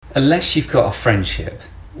unless you've got a friendship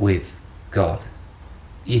with God,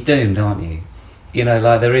 you're doomed, aren't you? You know,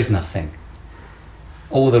 like there is nothing.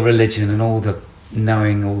 All the religion and all the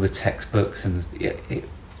knowing, all the textbooks, and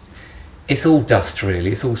it's all dust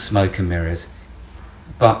really, it's all smoke and mirrors.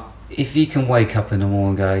 But if you can wake up in the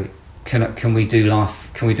morning and go, can we do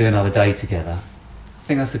life, can we do another day together? I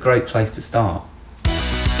think that's a great place to start.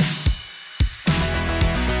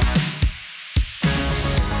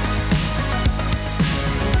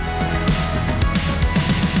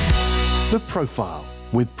 The Profile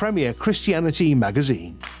with Premier Christianity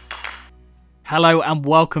magazine. Hello and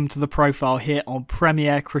welcome to The Profile here on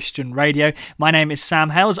Premier Christian Radio. My name is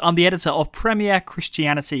Sam Hales. I'm the editor of Premier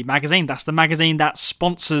Christianity magazine. That's the magazine that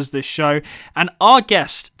sponsors this show. And our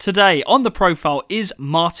guest today on The Profile is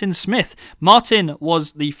Martin Smith. Martin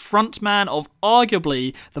was the frontman of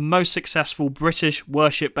arguably the most successful British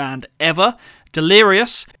worship band ever,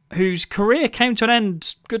 Delirious, whose career came to an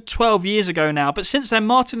end good 12 years ago now, but since then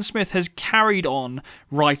Martin Smith has carried on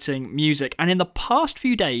writing music, and in the past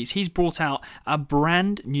few days he's brought out a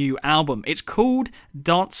brand new album. It's called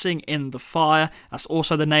Dancing in the Fire. That's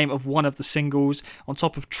also the name of one of the singles, on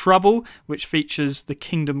top of Trouble, which features the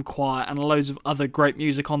Kingdom Choir and loads of other great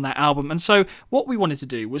music on that album. And so what we wanted to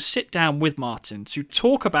do was sit down with Martin to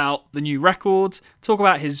talk about the new record, talk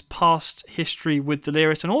about his past history with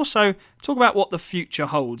Delirious, and also talk about what the future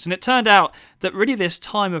holds. And it turned out that really this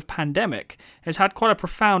time of pandemic has had quite a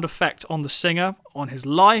profound effect on the singer, on his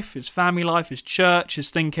life, his family life, his church,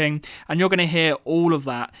 his thinking, and you're going to hear all of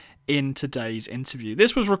that in today's interview.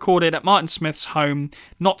 This was recorded at Martin Smith's home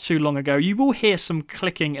not too long ago. You will hear some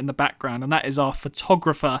clicking in the background, and that is our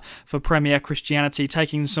photographer for Premier Christianity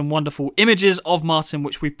taking some wonderful images of Martin,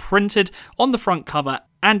 which we printed on the front cover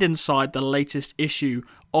and inside the latest issue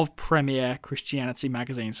of Premier Christianity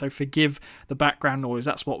magazine. So forgive the background noise,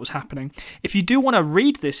 that's what was happening. If you do want to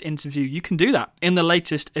read this interview, you can do that in the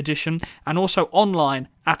latest edition and also online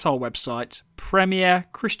at our website,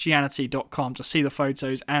 premierchristianity.com, to see the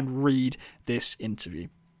photos and read this interview.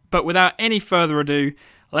 But without any further ado,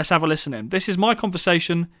 let's have a listen in. This is my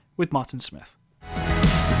conversation with Martin Smith.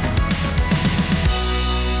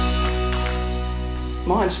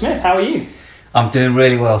 Martin Smith, how are you? I'm doing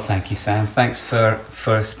really well, thank you, Sam. Thanks for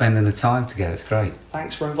spending the time together. It's great.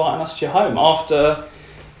 Thanks for inviting us to your home. After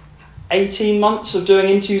 18 months of doing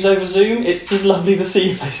interviews over Zoom, it's just lovely to see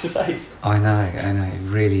you face to face. I know. It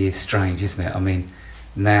really is strange, isn't it? I mean,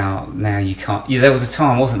 now you can't... Yeah, there was a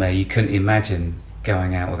time, wasn't there, you couldn't imagine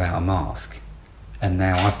going out without a mask. And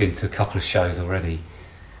now I've been to a couple of shows already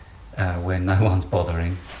where no one's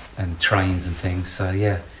bothering, and trains and things. So,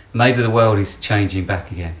 yeah, maybe the world is changing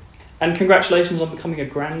back again. And congratulations on becoming a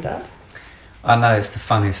granddad. I know, it's the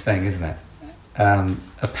funniest thing, isn't it?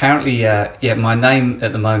 Apparently, my name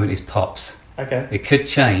at the moment is Pops. Okay. It could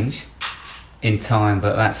change in time,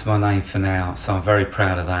 but that's my name for now, so I'm very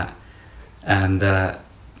proud of that. And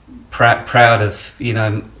proud of,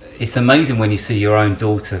 it's amazing when you see your own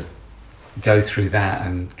daughter go through that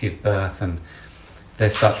and give birth, and they're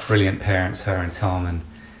such brilliant parents, her and Tom. And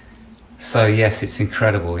so, yes, it's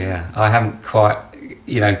incredible, yeah. I haven't quite...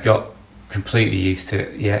 got completely used to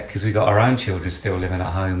it yet, because we got our own children still living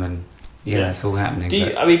at home, and it's all happening. Do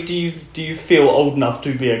you feel old enough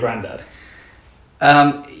to be a granddad?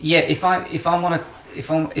 If I'm on a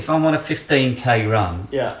 15k run,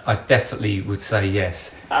 I definitely would say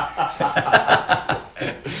yes.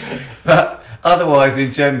 But otherwise,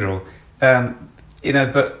 in general,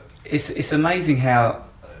 but it's amazing how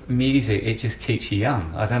music, it just keeps you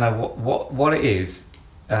young. I don't know what it is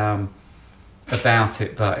about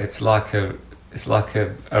it, but it's like a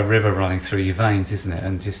river running through your veins, isn't it?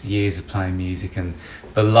 And just years of playing music, and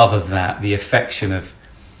the love of that, the affection of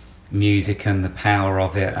music, and the power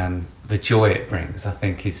of it, and the joy it brings, I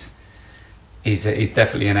think is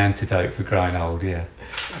definitely an antidote for growing old. Yeah,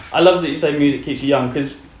 I love that you say music keeps you young,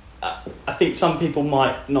 because I think some people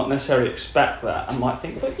might not necessarily expect that and might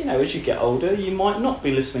think, but as you get older, you might not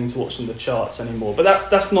be listening to what's on the charts anymore. But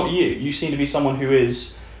that's not you. You seem to be someone who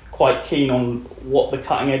is quite keen on what the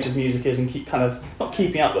cutting edge of music is, and keep kind of not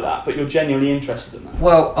keeping up with that, but you're genuinely interested in that.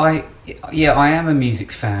 Well, I am a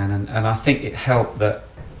music fan, and I think it helped that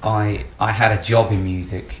I had a job in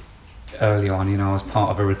music early on. I was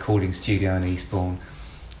part of a recording studio in Eastbourne,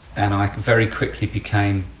 and I very quickly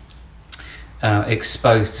became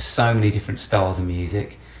exposed to so many different styles of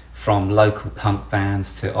music, from local punk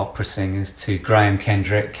bands to opera singers to Graham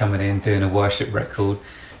Kendrick coming in doing a worship record,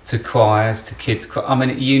 to choirs, to kids. I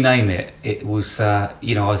mean, you name it. It was, I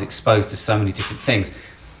was exposed to so many different things.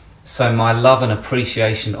 So my love and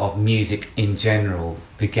appreciation of music in general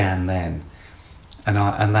began then.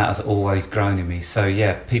 and that has always grown in me. So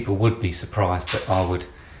yeah, people would be surprised that I would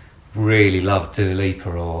really love Dua Lipa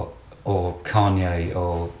or Kanye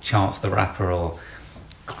or Chance the Rapper or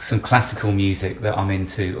some classical music that I'm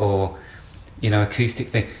into, or acoustic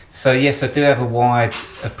thing. So yes, I do have a wide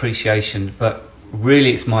appreciation, but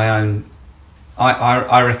really it's my own.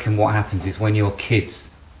 I reckon what happens is when your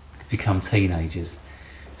kids become teenagers,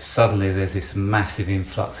 suddenly there's this massive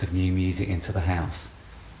influx of new music into the house,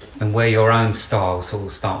 and where your own style sort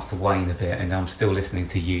of starts to wane a bit, and I'm still listening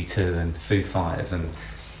to U2 and Foo Fighters and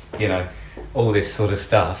all this sort of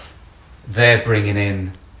stuff, they're bringing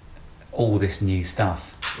in all this new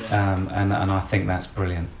stuff. And I think that's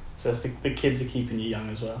brilliant. So it's the kids are keeping you young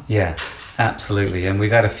as well. Yeah, absolutely, and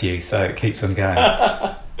we've had a few, so it keeps on going.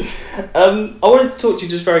 I wanted to talk to you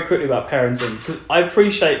just very quickly about parenting, because I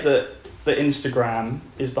appreciate that Instagram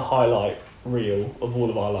is the highlight reel of all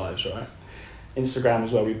of our lives, right? Instagram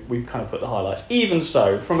is where we kind of put the highlights. Even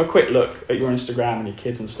so, from a quick look at your Instagram and your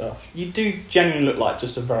kids and stuff, you do genuinely look like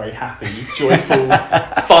just a very happy, joyful,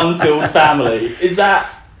 fun-filled family. Is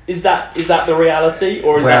that the reality,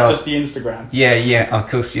 or is that just the Instagram? Yeah. Of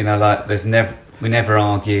course, we never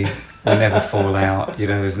argue, we never fall out.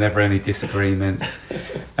 There's never any disagreements.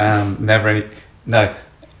 Never any. No,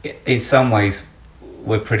 in some ways,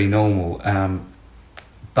 we're pretty normal.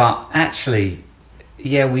 But actually,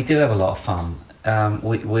 yeah, we do have a lot of fun.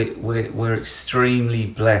 We're extremely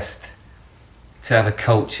blessed to have a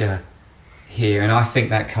culture here, and I think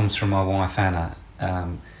that comes from my wife Anna.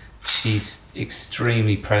 She's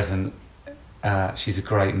extremely present. She's a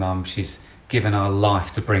great mum. She's given her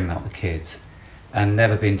life to bring up the kids, and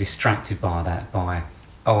never been distracted by that.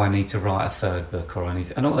 I need to write a third book,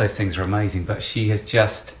 and all those things are amazing. But she has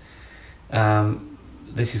just,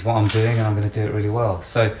 this is what I'm doing, and I'm going to do it really well.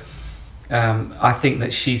 So I think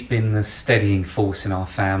that she's been the steadying force in our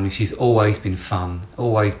family. She's always been fun,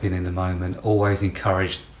 always been in the moment, always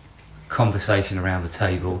encouraged conversation around the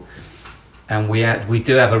table. And we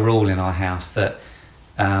do have a rule in our house that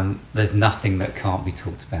there's nothing that can't be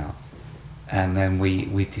talked about. And then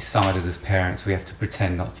we've decided as parents we have to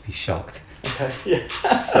pretend not to be shocked. Okay. Yeah.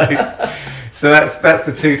 So that's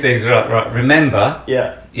the two things. Right. Remember.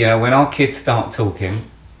 Yeah. When our kids start talking,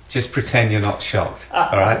 just pretend you're not shocked.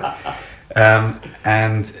 All right.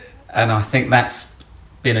 And I think that's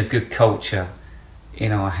been a good culture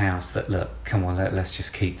in our house. That look, come on, let's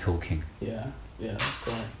just keep talking. Yeah. That's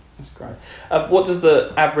great. That's great. What does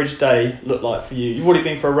the average day look like for you? You've already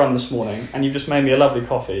been for a run this morning, and you've just made me a lovely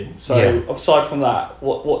coffee. So aside from that,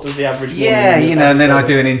 what does the average morning look like? And then I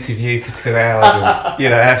do an interview for 2 hours,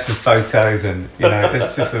 and have some photos, and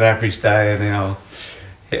it's just an average day, and then I'll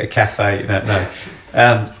hit a cafe.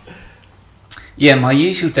 My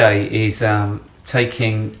usual day is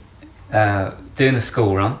doing the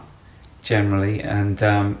school run generally, and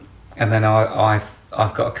then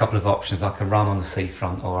I've got a couple of options. I can run on the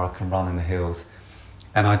seafront, or I can run in the hills,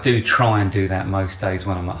 and I do try and do that most days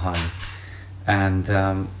when I'm at home. And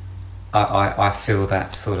I feel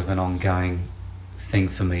that's sort of an ongoing thing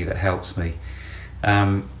for me that helps me.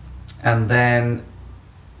 And then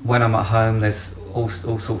when I'm at home, there's all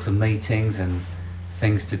sorts of meetings and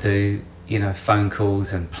things to do. Phone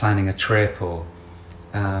calls and planning a trip, or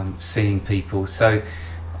seeing people. So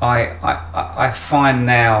I find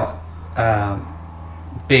now.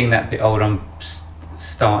 Being that bit older, I'm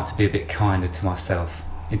starting to be a bit kinder to myself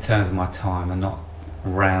in terms of my time, and not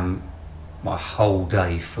ram my whole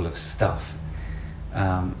day full of stuff.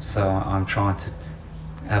 So I'm trying to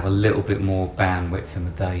have a little bit more bandwidth in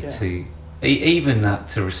the day to even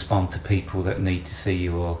to respond to people that need to see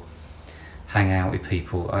you, or hang out with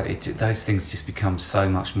people. Those things just become so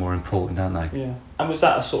much more important, don't they? Yeah. And was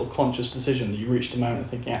that a sort of conscious decision that you reached a moment of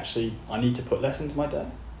thinking, actually, I need to put less into my day?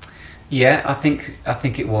 Yeah, I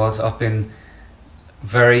think it was. I've been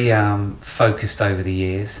very focused over the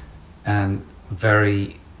years, and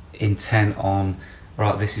very intent on,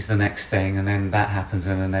 right, this is the next thing, and then that happens,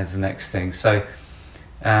 and then there's the next thing. So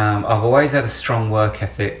I've always had a strong work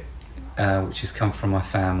ethic, which has come from my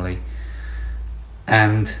family,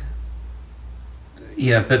 and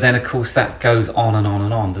but then of course that goes on and on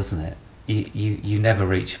and on, doesn't it? You never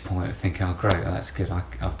reach a point of thinking, oh great, that's good,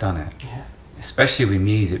 I've done it. Yeah. Especially with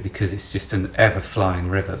music, because it's just an ever-flowing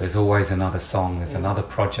river. There's always another song, there's another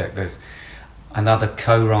project, there's another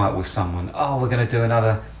co-write with someone. Oh, we're going to do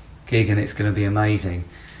another gig and it's going to be amazing.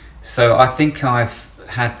 So I think I've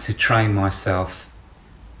had to train myself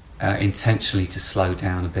intentionally to slow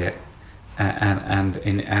down a bit and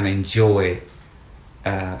enjoy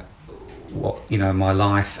my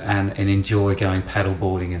life, and enjoy going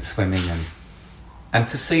paddleboarding and swimming, and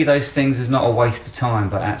to see those things as not a waste of time,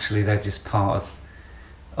 but actually they're just part of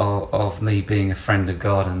of me being a friend of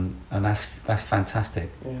God, and that's fantastic.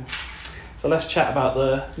 Yeah. So let's chat about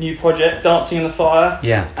the new project, Dancing in the Fire.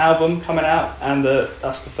 Yeah. Album coming out, and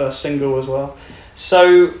that's the first single as well.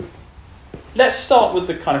 So let's start with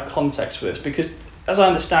the kind of context for this, because as I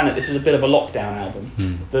understand it, this is a bit of a lockdown album.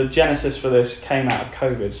 The genesis for this came out of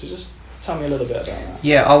COVID, so just tell me a little bit about that.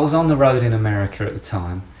 Yeah, I was on the road in America at the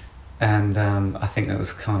time, and I think it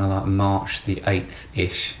was kind of like March the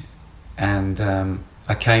 8th-ish, and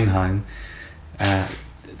I came home.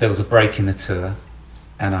 There was a break in the tour,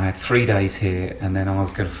 and I had 3 days here, and then I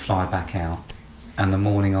was going to fly back out. And the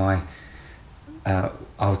morning I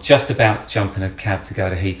was just about to jump in a cab to go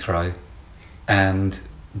to Heathrow, and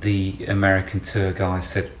the American tour guy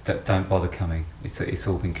said that don't bother coming. It's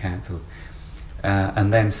all been cancelled.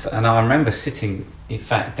 And I remember sitting, in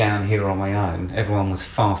fact, down here on my own. Everyone was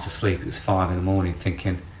fast asleep. It was 5 a.m,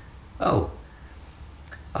 thinking, "Oh,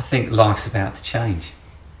 I think life's about to change."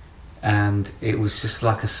 And it was just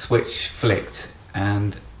like a switch flicked.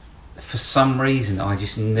 And for some reason, I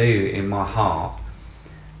just knew in my heart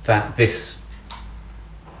that this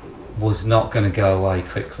was not going to go away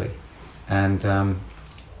quickly. And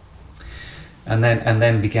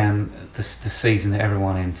then began the season that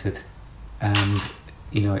everyone entered. And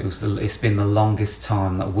it's been the longest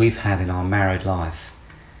time that we've had in our married life,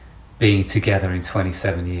 being together in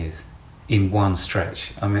 27 years in one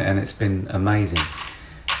stretch. I mean, and it's been amazing.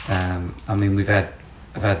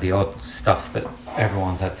 I've had the odd stuff that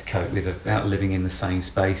everyone's had to cope with about living in the same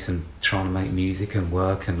space and trying to make music and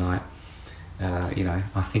work, and I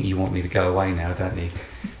think you want me to go away now, don't you?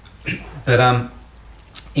 But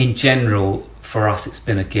in general, for us, it's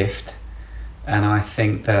been a gift, and I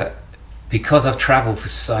think that because I've travelled for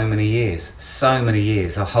so many years,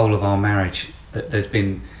 the whole of our marriage, that there's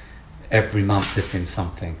been, every month there's been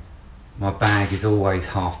something. My bag is always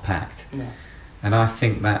half packed. Yeah. And I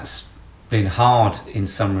think that's been hard in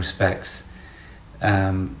some respects.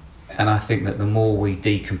 And I think that the more we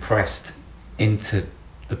decompressed into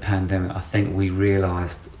the pandemic, I think we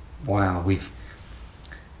realised, wow, we've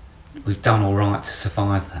done all right to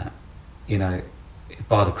survive that,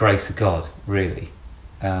 by the grace of God, really.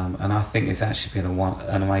 And I think it's actually been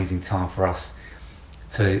an amazing time for us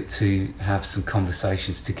to have some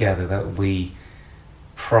conversations together that we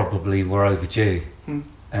probably were overdue.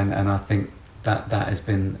 And I think that has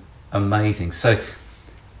been amazing. So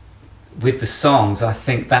with the songs, I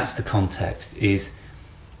think that's the context, is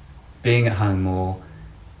being at home more,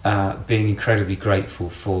 being incredibly grateful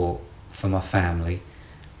for my family,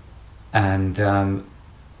 and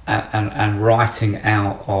writing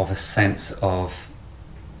out of a sense of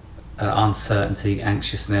uncertainty,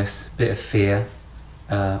 anxiousness, bit of fear.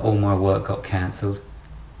 All my work got cancelled,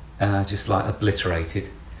 just like obliterated,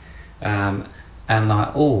 and like,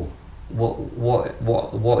 oh,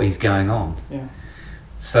 what is going on? Yeah.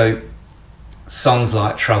 So songs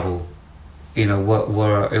like Trouble,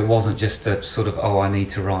 were it wasn't just a sort of, I need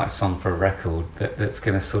to write a song for a record that's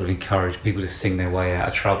going to sort of encourage people to sing their way out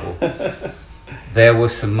of trouble. There were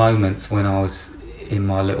some moments when I was in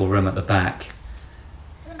my little room at the back,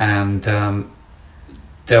 and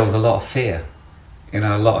there was a lot of fear,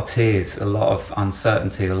 a lot of tears, a lot of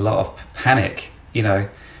uncertainty, a lot of panic,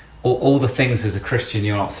 all the things as a Christian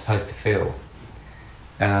you're not supposed to feel,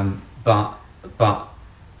 but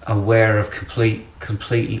aware of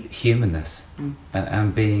complete humanness,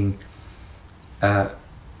 and being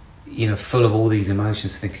full of all these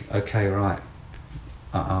emotions, thinking, okay, right,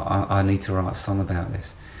 I need to write a song about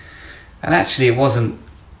this. And actually it wasn't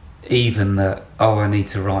even that, I need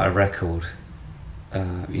to write a record.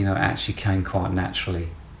 It actually came quite naturally,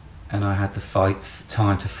 and I had the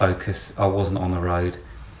time to focus. I wasn't on the road.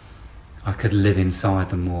 I could live inside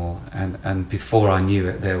them more, and before I knew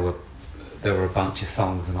it, there were a bunch of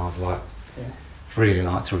songs, and I was like, really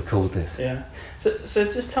like to record this. Yeah. So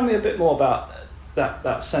just tell me a bit more about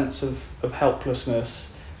that sense of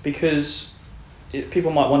helplessness, because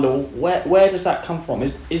people might wonder, where does that come from?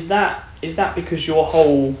 Is that because your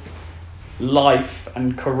whole life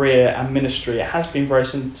and career and ministry, it has been very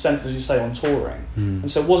centered, as you say, on touring,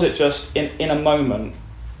 and so was it just in a moment,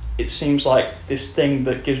 it seems like this thing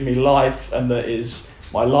that gives me life and that is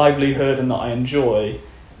my livelihood and that I enjoy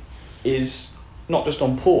is not just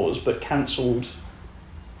on pause but cancelled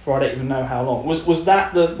for I don't even know how long? Was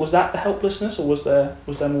that the helplessness, or was there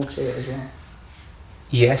more to it as well?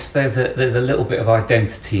 Yes, there's a little bit of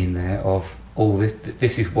identity in there of all this.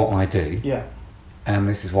 This is what I do. Yeah. And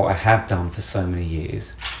this is what I have done for so many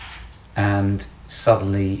years, and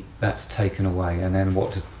suddenly that's taken away. And then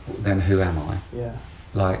then who am I? Yeah.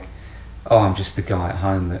 Like, I'm just the guy at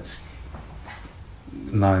home that's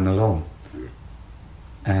mowing the lawn.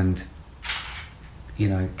 and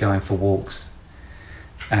going for walks,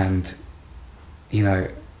 and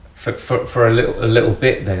for a little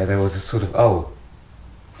bit there was a sort of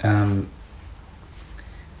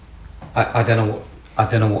I don't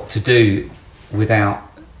know what to do without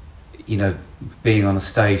being on a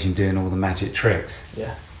stage and doing all the magic tricks.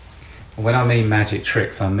 Yeah. When I mean magic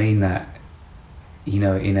tricks, I mean that in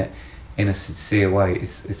a sincere way.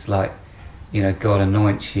 It's like God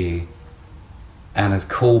anoints you and has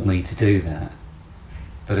called me to do that,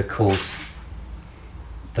 but of course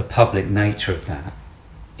the public nature of that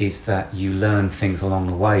is that you learn things along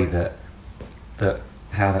the way that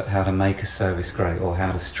how to make a service great, or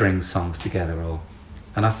how to string songs together,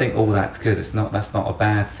 and I think all that's good. That's not a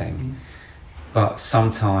bad thing. But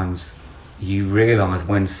sometimes you realise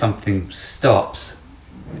when something stops,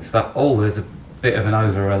 it's like, there's a bit of an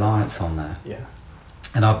over-reliance on that. Yeah.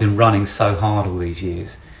 And I've been running so hard all these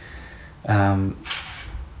years. You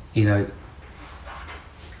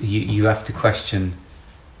have to question,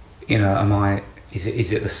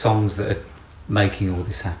 is it the songs that are making all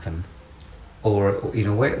this happen? Or,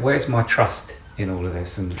 where's my trust in all of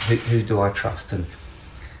this, and who do I trust? And,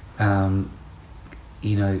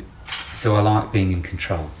 do I like being in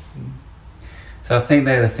control? So I think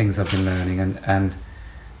they're the things I've been learning,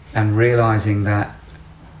 and realising that,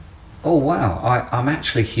 I'm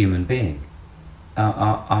actually a human being.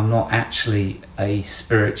 I'm not actually a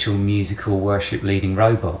spiritual, musical, worship leading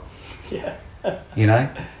robot. Yeah.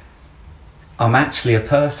 I'm actually a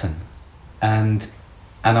person,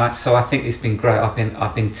 so I think it's been great.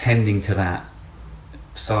 I've been tending to that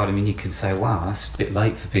side. I mean, you can say, wow, that's a bit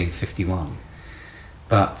late for being 51,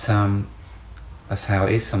 but that's how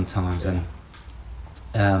it is sometimes.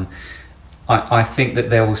 And I think that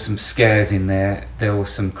there were some scares in there. There were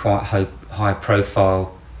some quite high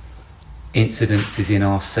profile incidences in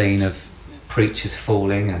our scene of preachers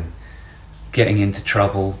falling and getting into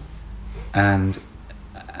trouble, and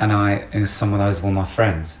some of those were my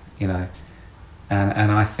friends,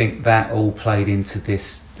 and I think that all played into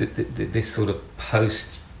this sort of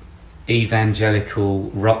post evangelical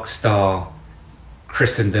rock star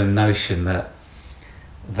Christendom notion that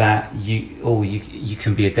you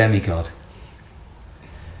can be a demigod.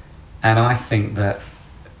 And I think that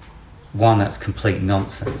that's complete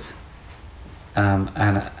nonsense. And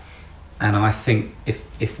I think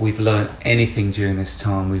if we've learned anything during this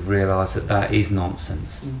time, we've realised that is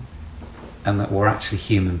nonsense, and that we're actually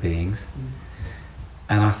human beings.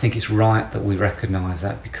 And I think it's right that we recognise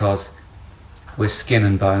that, because we're skin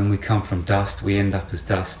and bone, we come from dust, we end up as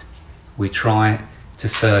dust. We try to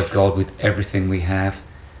serve God with everything we have.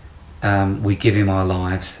 We give him our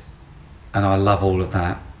lives, and I love all of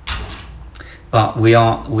that. But we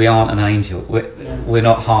aren't an angel. We're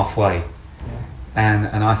not halfway.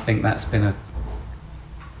 And I think that's been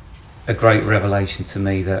a great revelation to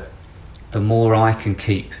me, that the more I can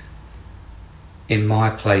keep in my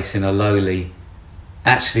place in a lowly,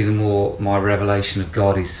 actually the more my revelation of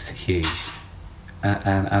God is huge.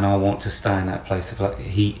 And I want to stay in that place of like,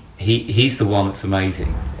 he's the one that's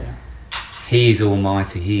amazing. Yeah. He is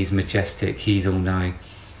almighty, he is majestic, he's all knowing.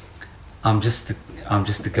 I'm just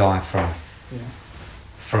the guy from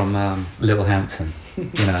Littlehampton,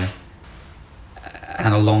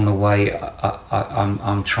 and along the way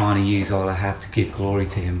I'm trying to use all I have to give glory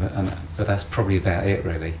to him, but that's probably about it,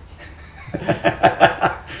 really.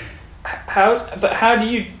 How do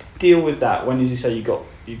you deal with that when, as you say, you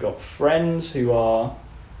got friends who are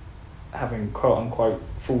having quote unquote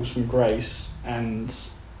falls from grace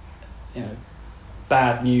and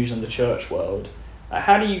bad news in the church world?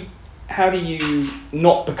 How do you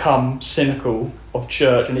not become cynical of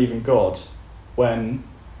church and even God when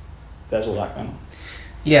there's all that going on?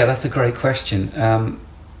 Yeah, that's a great question.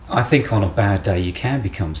 I think on a bad day you can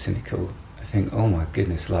become cynical. I think, oh my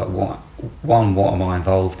goodness, like what am I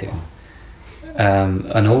involved in?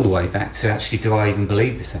 And all the way back to, actually, do I even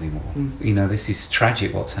believe this anymore? This is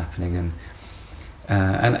tragic what's happening,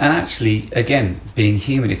 and actually, again, being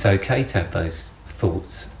human, it's okay to have those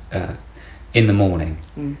thoughts in the morning,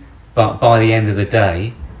 but by the end of the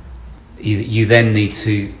day, you then need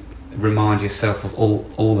to remind yourself of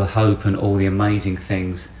all the hope and all the amazing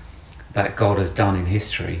things that God has done in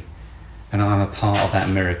history, and I'm a part of that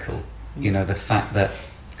miracle. The fact that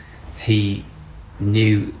he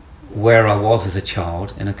knew where I was as a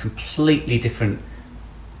child in a completely different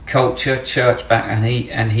culture, church back,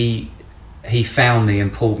 and he found me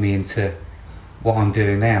and pulled me into what I'm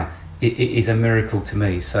doing now. It is a miracle to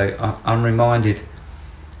me. So I'm reminded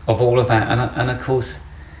of all of that, and of course,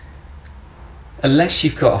 unless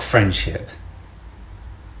you've got a friendship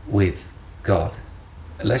with God,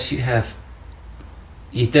 unless you have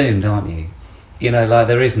you're doomed, aren't you? You know, like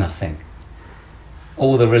there is nothing.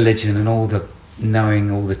 All the religion and all the knowing,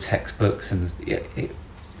 all the textbooks, and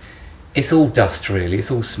it's all dust really,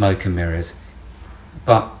 it's all smoke and mirrors.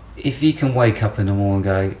 But if you can wake up in the morning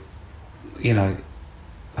and go, you know,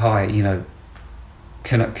 hi, you know,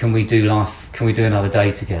 can we do life, can we do another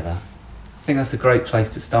day together? I think that's a great place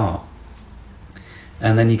to start.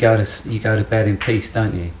 And then you go to bed in peace,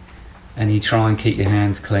 don't you? And you try and keep your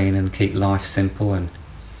hands clean and keep life simple and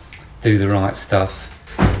do the right stuff,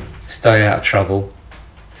 stay out of trouble.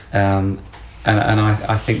 And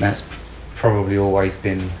I think that's probably always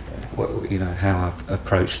been what, you know, how I've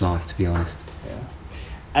approached life, to be honest. Yeah.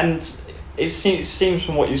 And it seems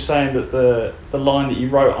from what you're saying that the line that you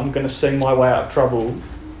wrote, "I'm going to sing my way out of trouble,"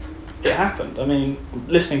 it happened. I mean,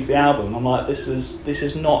 listening to the album, I'm like, this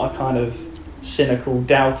is not a kind of cynical,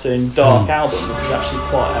 doubting, dark album. This is actually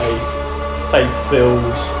quite a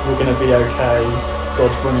faith-filled, we're going to be okay,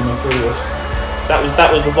 God's bringing me through this. That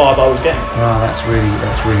was the vibe I was getting. Wow, that's really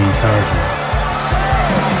encouraging.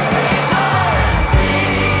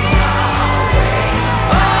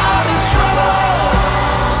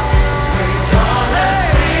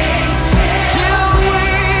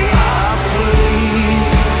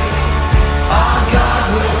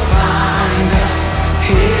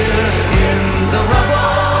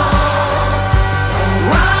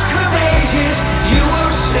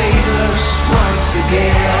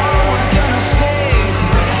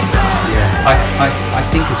 I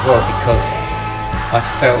think as well, because I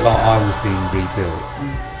felt like I was being rebuilt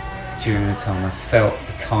during the time. I felt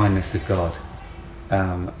the kindness of God,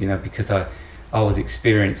 you know, because I was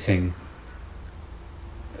experiencing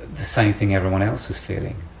the same thing everyone else was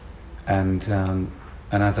feeling, and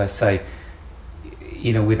as I say,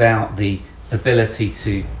 you know, without the ability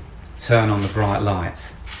to turn on the bright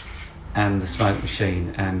lights and the smoke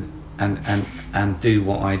machine and do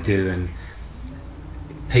what I do, and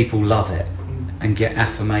people love it and get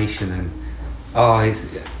affirmation and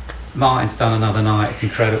Martin's done another night, it's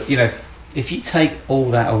incredible. You know, if you take all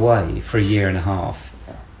that away for a year and a half,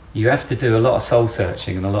 you have to do a lot of soul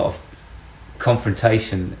searching and a lot of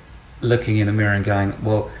confrontation, looking in the mirror and going,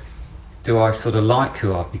 well, do I sort of like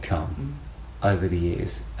who I've become over the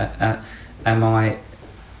years? Am I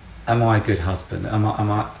a good husband? Am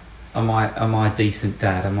I a decent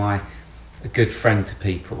dad? Am I a good friend to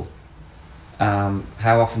people?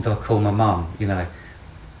 How often do I call my mum? You know,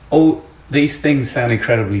 all these things sound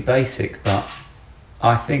incredibly basic, but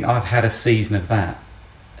I think I've had a season of that,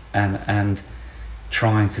 and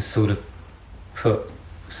trying to sort of put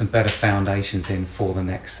some better foundations in for the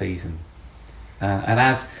next season. And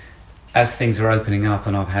as things are opening up,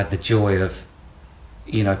 and I've had the joy of,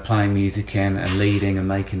 you know, playing music in and leading and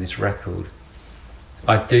making this record,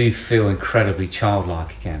 I do feel incredibly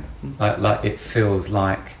childlike again. Like it feels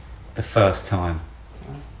like the first time,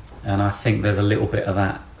 and I think there's a little bit of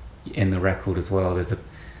that in the record as well. There's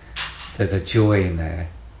a joy in there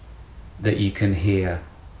that you can hear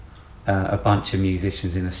a bunch of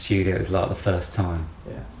musicians in a studio. It's like the first time.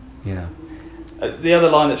 Yeah. The other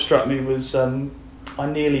line that struck me was, "I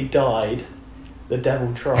nearly died, the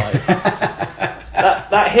devil tried."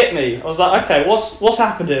 that hit me. I was like, okay, what's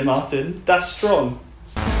happened here, Martin? That's strong.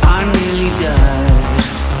 I nearly died,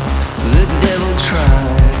 the devil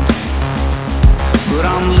tried. But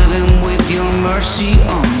I'm living with your mercy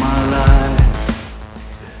on my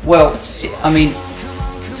life. Well, I mean,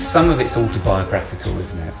 some of it's autobiographical,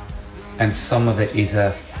 isn't it? And some of it is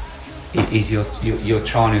you're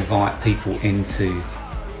trying to invite people into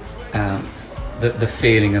the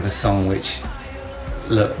feeling of a song which,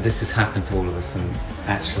 look, this has happened to all of us, and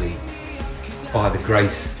actually, by the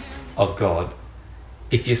grace of God,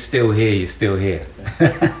 if you're still here, you're still here.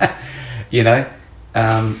 You know?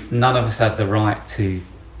 None of us had the right to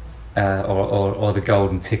or the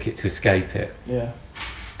golden ticket to escape it. Yeah.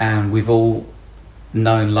 And we've all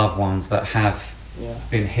known loved ones that have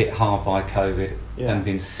been hit hard by COVID and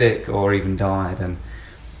been sick or even died, and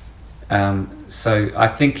so I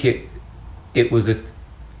think it was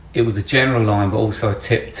a general line, but also a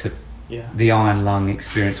tip to the iron lung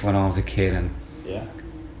experience when I was a kid, and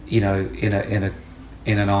you know,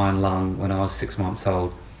 in an iron lung when I was 6 months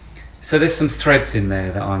old. So there's some threads in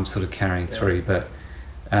there that I'm sort of carrying through, but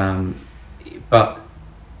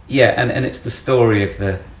yeah, and it's the story of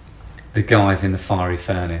the guys in the fiery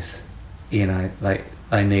furnace. You know,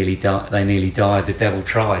 they nearly died. The devil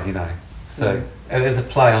tried. You know, so there's a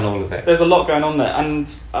play on all of it. There's a lot going on there, and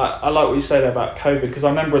I like what you say there about COVID, because I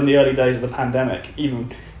remember in the early days of the pandemic,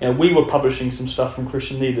 even, you know, we were publishing some stuff from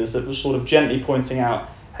Christian leaders that was sort of gently pointing out,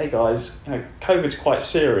 hey guys, you know, COVID's quite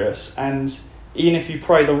serious, and even if you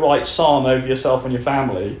pray the right psalm over yourself and your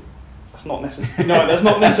family, that's not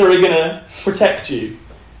necessarily going to protect you.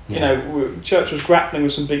 Yeah. You know, church was grappling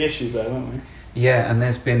with some big issues there, weren't we? Yeah, and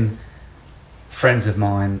there's been friends of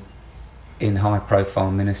mine in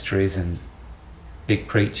high-profile ministries and big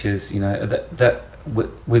preachers, you know, that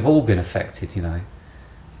we've all been affected, you know,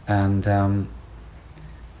 and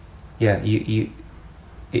yeah,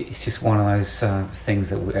 it's just one of those things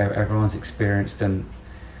that everyone's experienced, and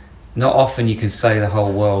not often you can say the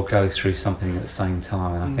whole world goes through something at the same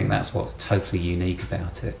time, and I think that's what's totally unique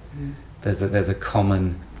about it. There's a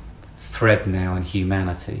common thread now in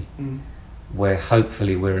humanity where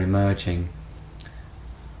hopefully we're emerging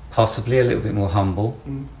possibly a little bit more humble,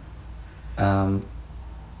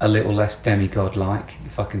 a little less demigod-like,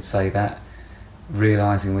 if I can say that,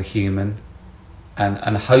 realising we're human,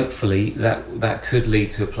 and hopefully that could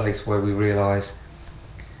lead to a place where we realise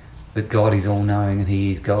that God is all-knowing and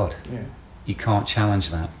He is God. Yeah. You can't challenge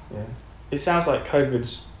that. Yeah. It sounds like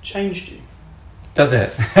COVID's changed you. Does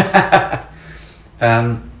it?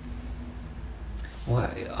 Well,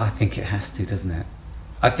 I think it has to, doesn't it?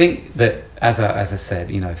 I think that, as I said,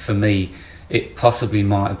 you know, for me, it possibly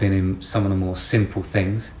might have been in some of the more simple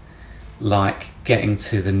things, like getting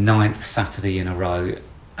to the 9th Saturday in a row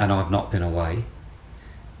and I've not been away,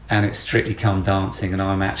 and it's Strictly Come Dancing and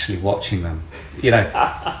I'm actually watching them. You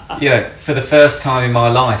know, for the first time in my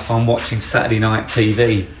life, I'm watching Saturday night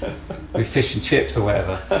TV with fish and chips or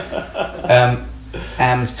whatever.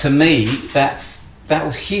 And to me, that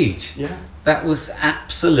was huge. Yeah. That was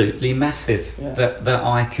absolutely massive. Yeah. That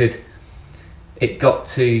I could. It got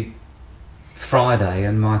to Friday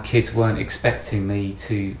and my kids weren't expecting me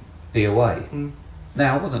to be away.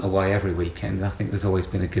 Now, I wasn't away every weekend. I think there's always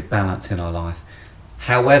been a good balance in our life.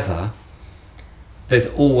 However, there's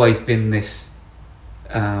always been this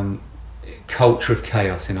culture of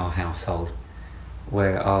chaos in our household,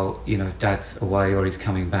 where Dad's away or he's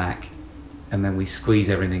coming back, and then we squeeze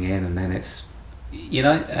everything in, and then it's, you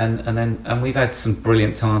know, and we've had some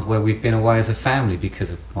brilliant times where we've been away as a family because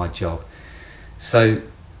of my job. So,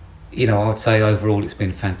 you know, I would say overall it's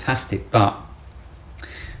been fantastic, but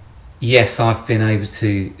yes, I've been able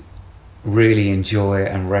to really enjoy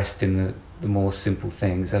and rest in the more simple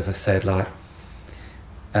things. As I said, like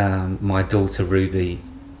my daughter Ruby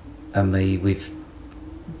and me, we've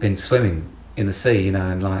been swimming in the sea, you know,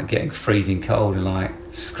 and like getting freezing cold and like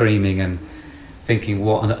screaming and thinking,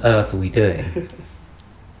 what on earth are we doing?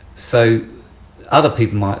 So other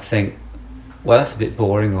people might think, well, that's a bit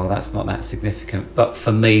boring, or that's not that significant, but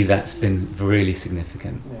for me that's been really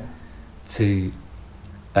significant. To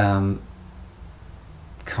kind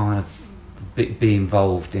of be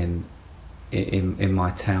involved in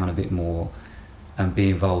my town a bit more and be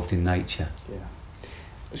involved in nature. Yeah.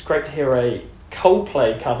 It was great to hear a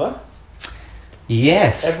Coldplay cover.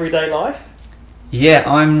 Yes. Everyday Life. Yeah,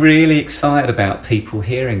 I'm really excited about people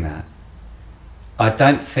hearing that. I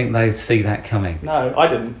don't think they'd see that coming. No, I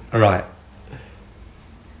didn't. Right.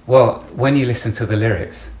 Well, when you listen to the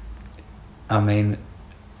lyrics, I mean,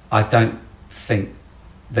 I don't think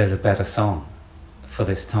there's a better song for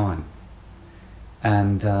this time.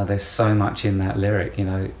 And there's so much in that lyric, you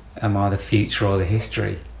know, am I the future or the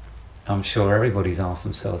history? I'm sure everybody's asked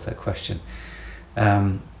themselves that question.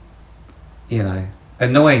 You know,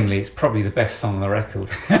 annoyingly, it's probably the best song on the record.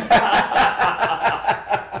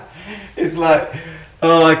 It's like,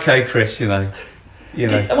 oh, okay, Chris, you know.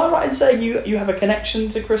 Am I right in saying you have a connection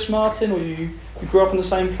to Chris Martin, or you grew up in the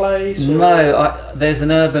same place? Or? No, there's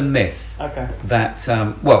an urban myth. Okay. That,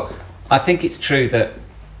 well, I think it's true that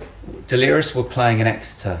Delirious were playing in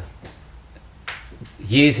Exeter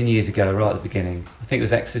years and years ago, right at the beginning. I think it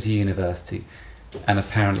was Exeter University, and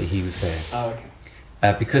apparently he was there. Oh, okay.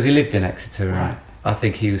 Because he lived in Exeter, right. I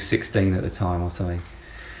think he was 16 at the time or something.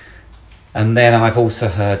 And then I've also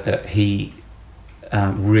heard that he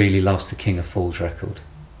really loves the King of Fools record,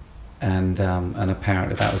 and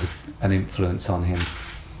apparently that was an influence on him.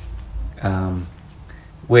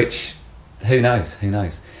 Which, who knows?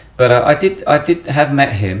 But I did have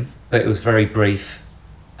met him, but it was very brief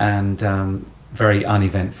and very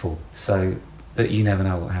uneventful. So, but you never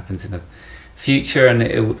know what happens in the future,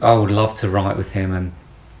 and I would love to write with him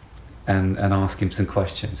and ask him some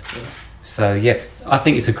questions. Yeah. So yeah, I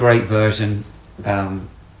think it's a great version.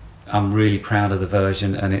 I'm really proud of the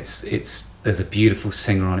version, and there's a beautiful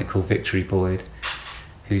singer on it called Victory Boyd,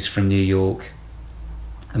 who's from New York,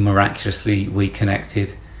 and miraculously we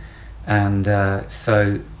connected, and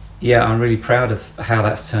so yeah, I'm really proud of how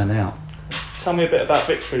that's turned out. Tell me a bit about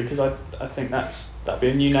Victory, because I think that'd be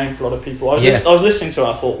a new name for a lot of people. I was listening to it,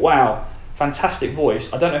 I thought, wow, fantastic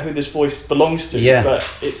voice. I don't know who this voice belongs to, but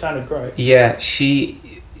it sounded great. Yeah,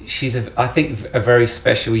 she's I think a very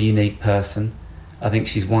special, unique person. I think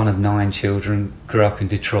she's one of 9 children, grew up in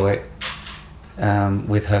Detroit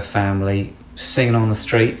with her family, singing on the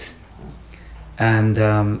streets,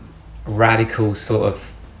 and radical sort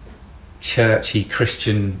of churchy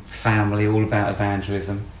Christian family, all about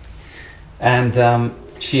evangelism. And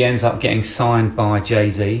she ends up getting signed by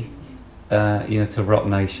Jay-Z, to Rock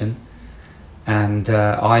Nation. And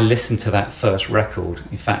I listened to that first record.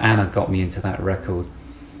 In fact, Anna got me into that record,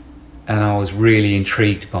 and I was really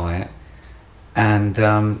intrigued by it. And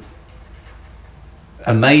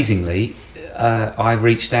amazingly, I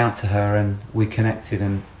reached out to her and we connected.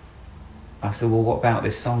 And I said, "Well, what about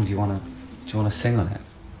this song? Do you want to sing on it?"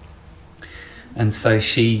 And so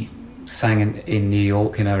she sang in New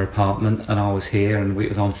York in her apartment, and I was here, and it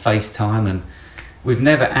was on FaceTime, and we've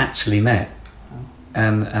never actually met.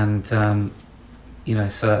 And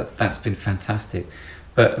so that's been fantastic.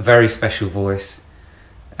 But a very special voice.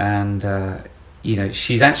 And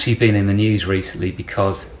she's actually been in the news recently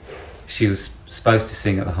because she was supposed to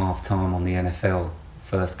sing at the halftime on the NFL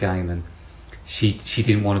first game, and she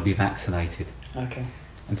didn't want to be vaccinated. Okay.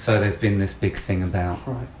 And so there's been this big thing about,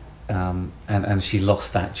 and she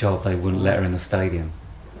lost that job. They wouldn't let her in the stadium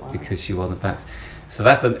because she wasn't vaccinated. So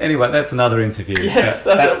that's another interview. Yes,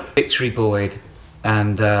 Victory Boyd,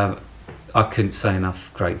 and I couldn't say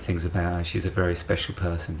enough great things about her. She's a very special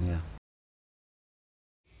person. Yeah.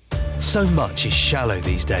 So much is shallow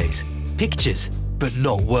these days. Pictures, but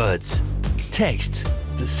not words. Texts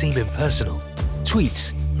that seem impersonal.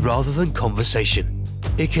 Tweets rather than conversation.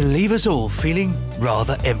 It can leave us all feeling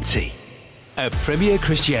rather empty. At Premier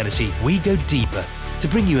Christianity, we go deeper to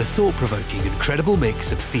bring you a thought-provoking and credible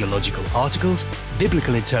mix of theological articles,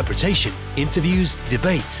 biblical interpretation, interviews,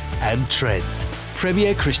 debates, and trends.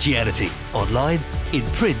 Premier Christianity, online, in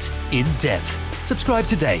print, in depth. Subscribe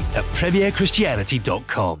today at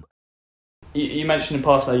premierchristianity.com. You mentioned in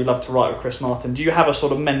passing that you love to write with Chris Martin. Do you have a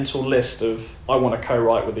sort of mental list of, I want to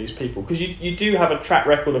co-write with these people? Because you do have a track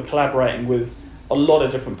record of collaborating with a lot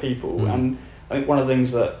of different people. And I think one of the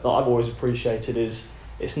things that I've always appreciated is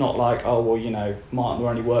it's not like, oh, well, Martin will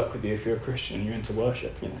only work with you if you're a Christian and you're into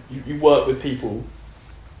worship. You work with people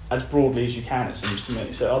as broadly as you can, it seems to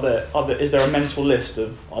me. So is there a mental list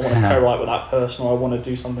of, I want to co-write with that person, or I want to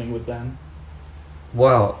do something with them?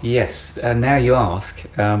 Well, yes. Now you ask.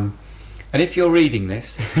 And if you're reading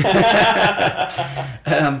this, I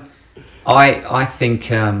think,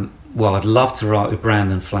 I'd love to write with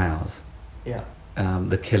Brandon Flowers,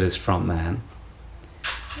 the Killers frontman.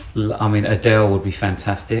 I mean, Adele would be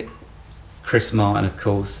fantastic. Chris Martin, of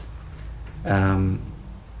course.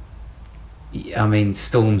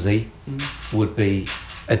 Stormzy would be,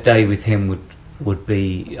 a day with him would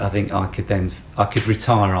be, I think I could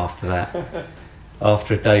retire after that,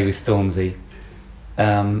 after a day with Stormzy.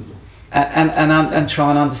 And try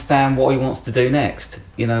and understand what he wants to do next.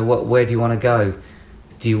 Where do you want to go?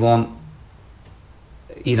 Do you want,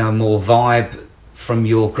 more vibe from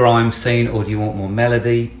your grime scene, or do you want more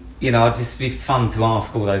melody? It'd just be fun to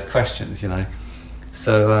ask all those questions.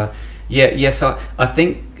 So yes, I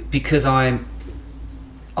think because I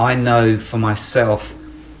know for myself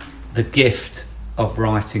the gift of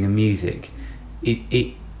writing and music.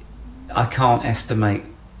 I can't estimate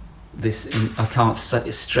this. I can't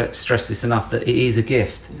stress this enough, that it is a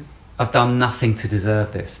gift. I've done nothing to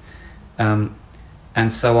deserve this, and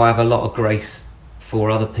so I have a lot of grace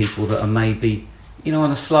for other people that are maybe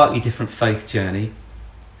on a slightly different faith journey,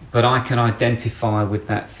 but I can identify with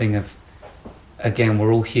that thing of, again,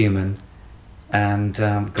 we're all human, and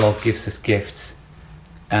God gives us gifts,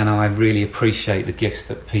 and I really appreciate the gifts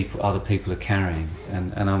that other people are carrying,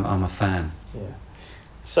 and I'm a fan. Yeah.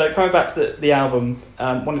 So coming back to the album,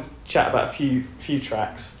 I want to chat about a few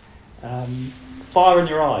tracks. Fire in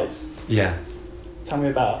Your Eyes. Yeah. Tell me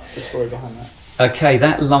about the story behind that. Okay,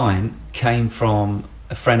 that line came from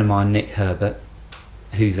a friend of mine, Nick Herbert,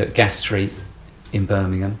 who's at Gas Street in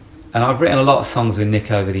Birmingham. And I've written a lot of songs with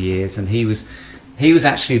Nick over the years, and he was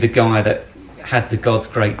actually the guy that had the God's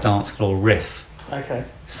Great Dance Floor riff. Okay.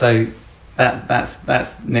 So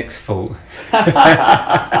that's Nick's fault.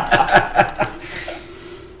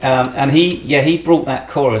 And he brought that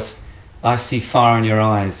chorus, I see fire in your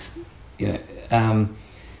eyes, we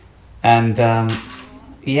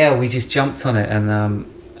just jumped on it, and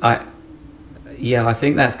I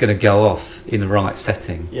think that's going to go off in the right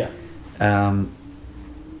setting. Yeah.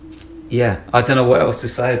 I don't know what else to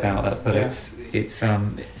say about that, but it's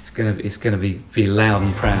going to be loud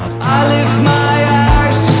and proud. I lift my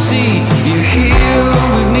eyes to see you here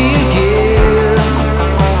with me again.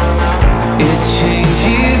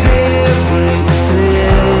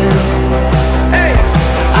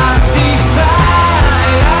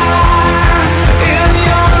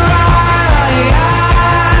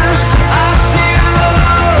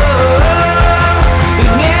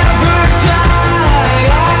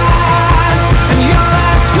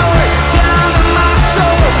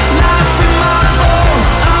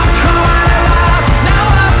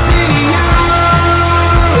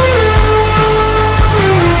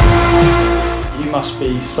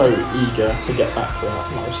 so eager to get back to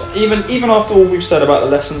that lifestyle. Even after all we've said about the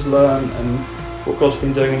lessons learned and what God's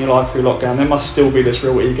been doing in your life through lockdown, there must still be this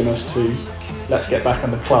real eagerness to let's get back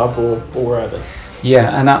in the club or wherever.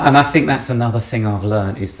 Yeah, and I think that's another thing I've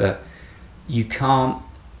learned, is that you can't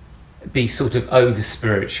be sort of over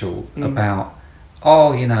spiritual about,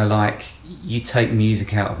 like you take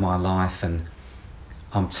music out of my life and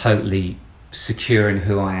I'm totally secure in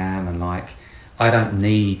who I am, and like I don't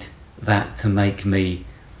need that to make me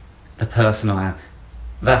the person I am.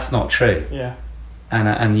 That's not true. Yeah.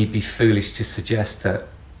 And you'd be foolish to suggest that,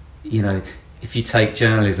 if you take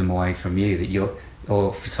journalism away from you,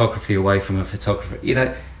 or photography away from a photographer,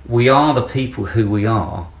 we are the people who we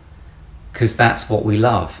are because that's what we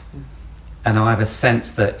love. And I have a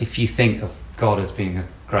sense that if you think of God as being a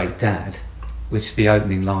great dad, which the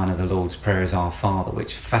opening line of the Lord's Prayer is Our Father,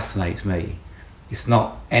 which fascinates me. It's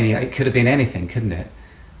not it could have been anything, couldn't it?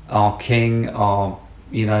 Our King, our,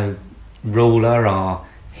 ruler, our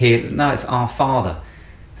healer. No, it's Our Father.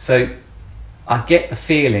 So I get the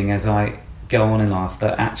feeling as I go on in life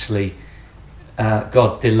that actually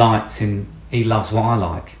God delights in, he loves what I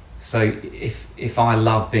like. So if I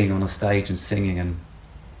love being on a stage and singing,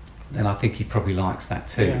 then I think he probably likes that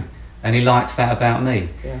too. Yeah. And he likes that about me.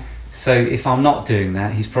 Yeah. So if I'm not doing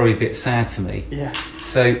that, he's probably a bit sad for me. Yeah.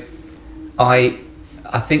 So I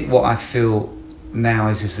think what I feel now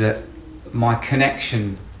is that my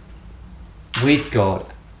connection with God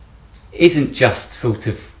isn't just sort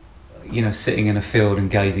of, sitting in a field and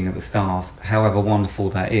gazing at the stars, however wonderful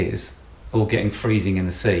that is, or getting freezing in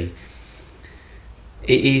the sea.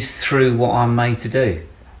 It is through what I'm made to do.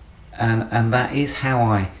 And that is how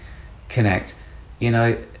I connect.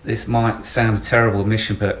 This might sound a terrible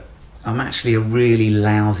admission, but I'm actually a really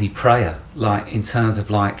lousy prayer, like in terms of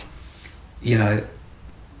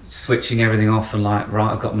switching everything off and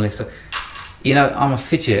right, I've got my list. I'm a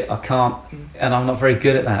fidget, I can't, and I'm not very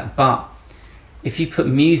good at that. But if you put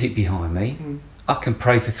music behind me, I can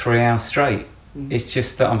pray for 3 hours straight. It's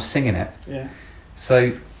just that I'm singing it. Yeah.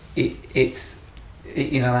 So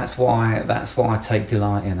that's what I take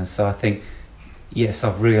delight in. And so I think, yes,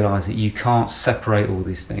 I've realised that you can't separate all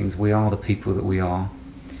these things. We are the people that we are.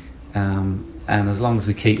 And as long as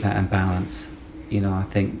we keep that in balance, I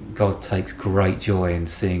think God takes great joy in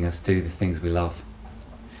seeing us do the things we love.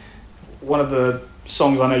 One of the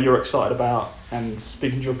songs I know you're excited about, and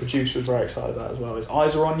speaking to your producer was very excited about as well, is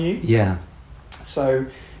Eyes Are On You. Yeah. So,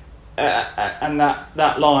 and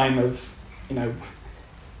that line of,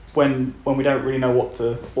 when we don't really know what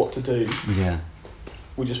to do, yeah,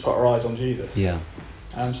 we just put our eyes on Jesus. Yeah.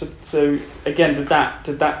 So again, did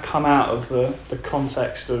that come out of the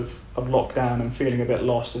context of lockdown and feeling a bit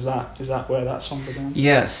lost? Is that where that song began?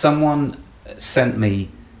 Yeah, someone sent me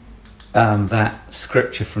that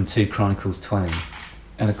scripture from 2 Chronicles 20,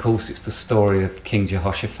 and of course it's the story of King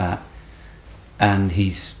Jehoshaphat, and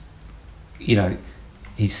he's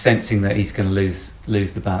sensing that he's going to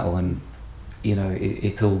lose the battle, and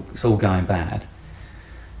it's all going bad,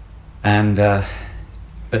 and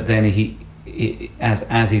but then he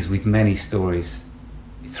as is with many stories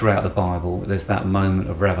throughout the Bible, there's that moment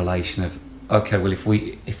of revelation of, okay, well, if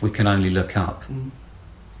we can only look up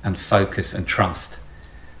and focus and trust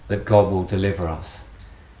that God will deliver us.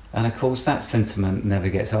 And of course that sentiment never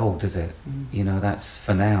gets old, does it? That's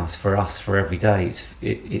for now, it's for us, for every day.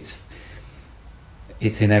 It's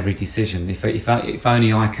in every decision. If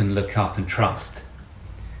only I can look up and trust,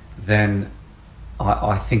 then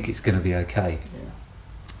I think it's going to be okay. Yeah.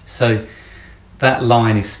 So that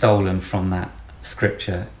line is stolen from that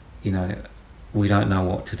scripture. We don't know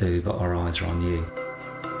what to do, but our eyes are on you.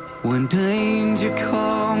 When danger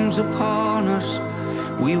comes upon us,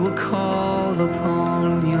 we will call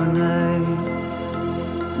upon your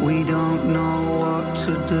name. We don't know what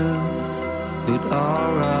to do, but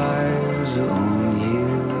our eyes are on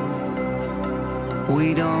you.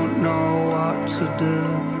 We don't know what to do,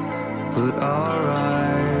 but our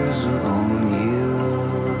eyes are on you.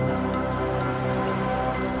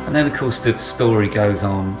 And then of course the story goes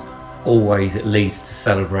on. Always it leads to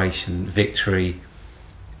celebration, victory,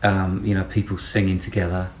 people singing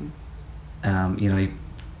together.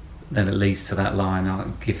 Then it leads to that line, I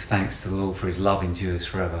give thanks to the Lord for his love endures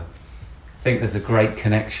forever. I think there's a great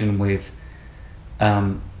connection with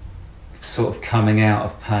sort of coming out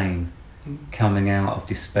of pain, coming out of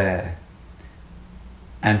despair,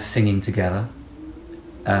 and singing together,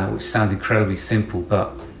 which sounds incredibly simple,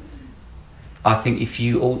 but I think if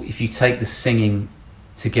you take the singing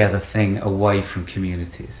together thing away from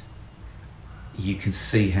communities, you can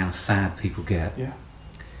see how sad people get. Yeah.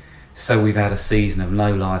 So we've had a season of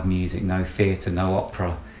no live music, no theatre, no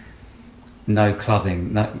opera. no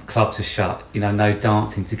clubbing, no clubs are shut, no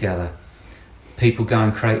dancing together, people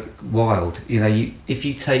going wild. If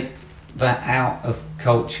you take that out of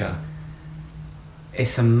culture,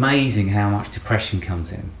 it's amazing how much depression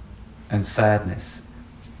comes in and sadness.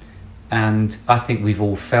 And I think we've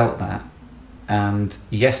all felt that. And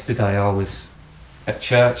yesterday I was at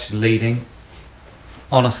church leading.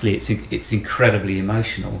 Honestly, it's incredibly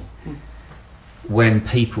emotional when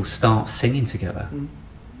people start singing together.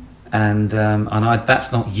 And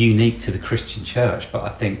that's not unique to the Christian church, but I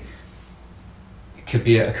think it could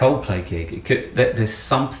be at a Coldplay gig. There's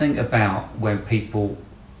something about when people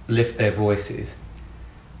lift their voices,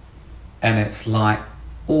 and it's like,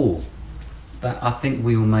 I think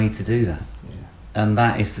we were made to do that. And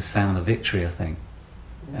that is the sound of victory, I think.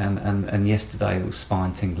 And yesterday it was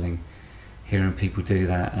spine tingling hearing people do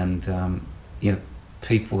that, and you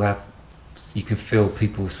can feel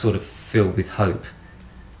people sort of filled with hope,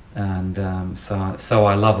 and so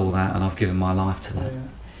I love all that, and I've given my life to that.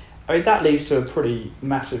 I mean, that leads to a pretty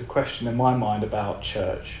massive question in my mind about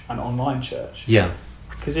church and online church. Yeah.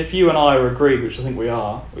 Because if you and I are agreed, which I think we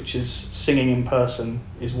are, which is singing in person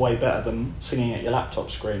is way better than singing at your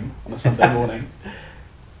laptop screen on a Sunday morning,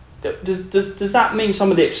 does that mean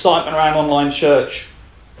some of the excitement around online church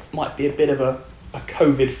might be a bit of a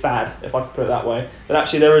COVID fad, if I could put it that way? That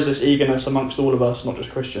actually there is this eagerness amongst all of us, not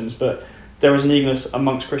just Christians, but there is an eagerness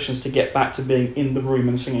amongst Christians to get back to being in the room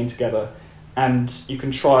and singing together. And you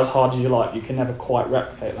can try as hard as you like, you can never quite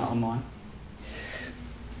replicate that online.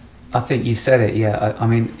 I think you said it, yeah. I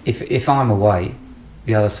mean, if I'm away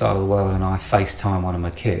the other side of the world and I FaceTime one of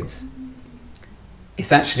my kids,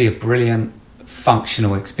 it's actually a brilliant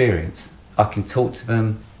functional experience. I can talk to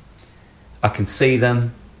them, I can see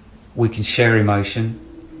them, we can share emotion,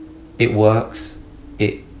 it works,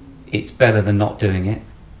 it's better than not doing it,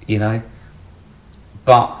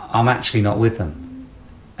 but I'm actually not with them,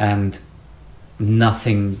 and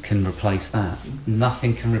nothing can replace that.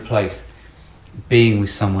 Nothing can replace being with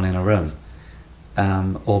someone in a room,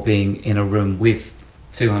 or being in a room with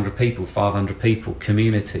 200 people, 500 people,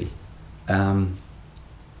 community. And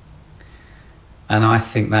I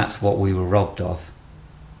think that's what we were robbed of.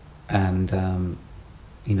 And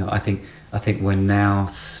I think we're now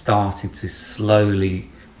starting to slowly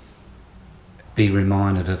be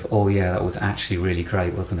reminded of, that was actually really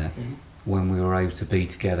great, wasn't it? When we were able to be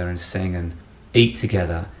together and sing and eat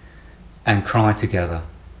together and cry together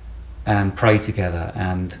and pray together,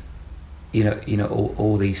 and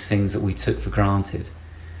all these things that we took for granted.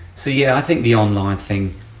 So I think the online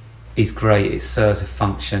thing is great. It serves a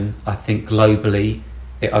function. I think globally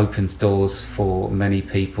it opens doors for many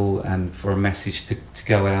people and for a message to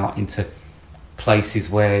go out into places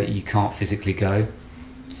where you can't physically go.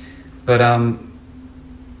 But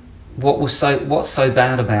what's so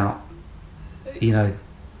bad about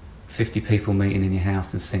 50 people meeting in your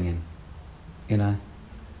house and singing?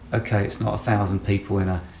 Okay, it's not 1,000 people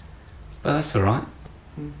but that's all right.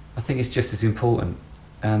 I think it's just as important,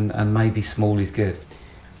 and maybe small is good.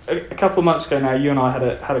 A couple of months ago now, you and I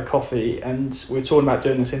had a coffee, and we were talking about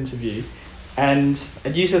doing this interview, and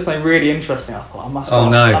you said something really interesting. I thought I must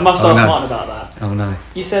ask Martin about that. Oh no!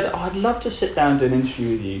 You said, I'd love to sit down and do an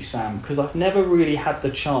interview with you, Sam, because I've never really had the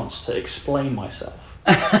chance to explain myself.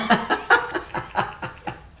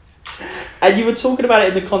 And you were talking about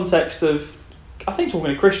it in the context of, I think,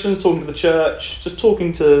 talking to Christians, talking to the church, just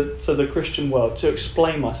talking to the Christian world, to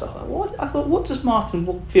explain myself. I thought, what does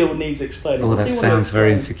Martin feel needs explaining? Oh, that sounds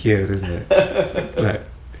very insecure, doesn't it?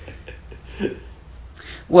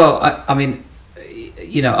 Well, I mean,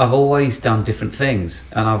 I've always done different things,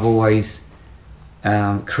 and I've always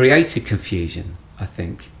created confusion, I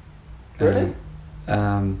think. Really?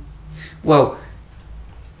 Well,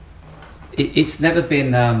 it's never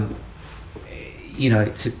been,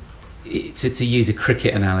 to use a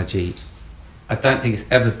cricket analogy, I don't think it's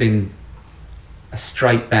ever been a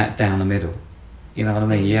straight bat down the middle. You know what I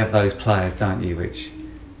mean? You have those players, don't you, which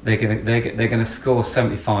they're gonna score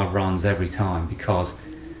 75 runs every time, because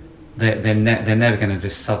they're never gonna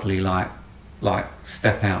just suddenly like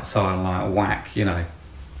step outside and like whack.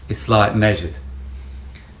 It's like measured.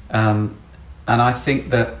 And I think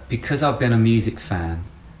that because I've been a music fan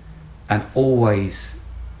and always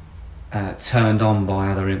turned on by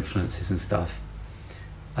other influences and stuff,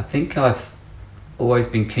 I think I've always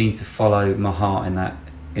been keen to follow my heart in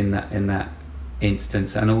that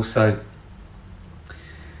instance, and also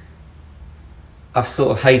I've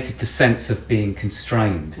sort of hated the sense of being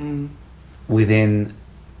constrained within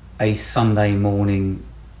a Sunday morning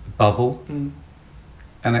bubble, and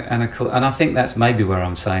I think that's maybe where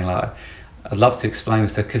I'm saying, like, I'd love to explain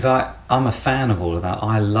myself, because I'm a fan of all of that.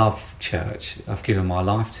 I love church. I've given my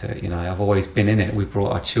life to it. I've always been in it. We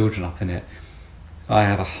brought our children up in it. I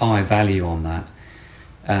have a high value on that.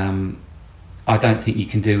 I don't think you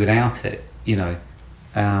can do without it.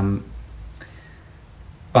 But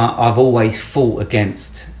I've always fought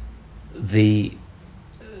against the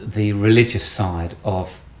religious side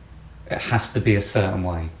of it has to be a certain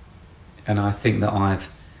way, and I think that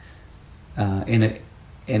I've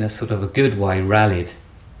in a sort of a good way rallied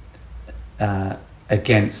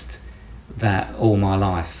against that all my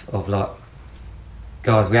life, of like,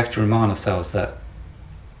 guys, we have to remind ourselves that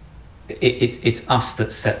it's us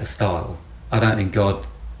that set the style. I don't think God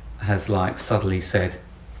has like suddenly said,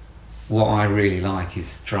 what I really like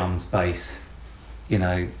is drums, bass,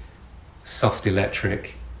 soft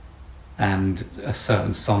electric, and a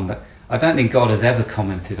certain song that I don't think God has ever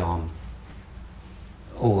commented on.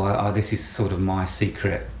 This is sort of my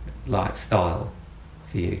secret like style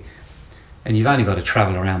for you. And you've only got to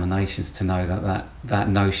travel around the nations to know that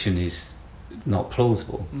notion is not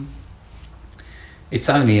plausible. It's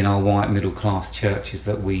only in our white middle class churches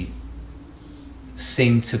that we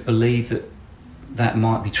seem to believe that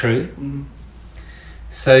might be true.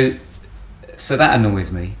 So that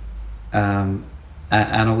annoys me, and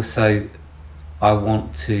also I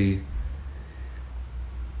want to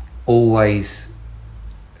always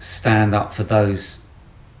stand up for those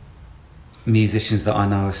musicians that I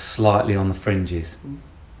know are slightly on the fringes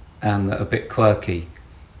and that are a bit quirky,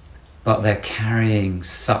 but they're carrying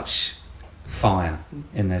such fire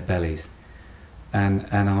in their bellies, and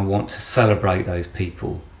I want to celebrate those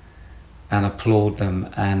people and applaud them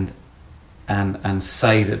and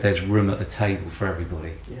say that there's room at the table for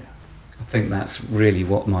everybody. I think that's really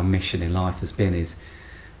what my mission in life has been, is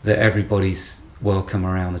that everybody's welcome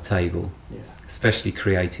around the table, especially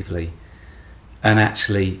creatively. And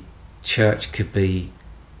actually church could be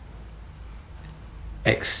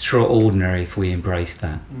extraordinary if we embraced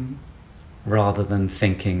that, rather than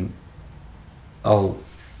thinking,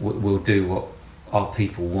 we'll do what our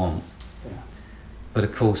people want. But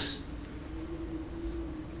of course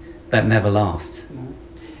that never lasts.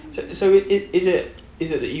 So is it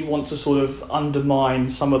that you want to sort of undermine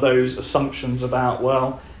some of those assumptions about,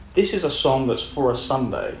 well, this is a song that's for a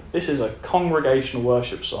Sunday, this is a congregational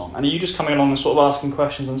worship song, and are you just coming along and sort of asking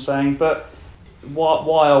questions and saying, but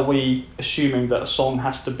why are we assuming that a song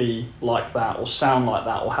has to be like that or sound like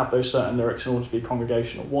that or have those certain lyrics in order to be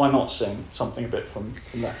congregational? Why not sing something a bit from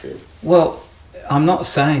left field? Well, I'm not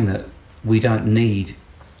saying that we don't need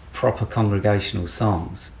proper congregational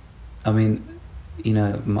songs. I mean,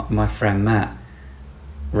 my friend Matt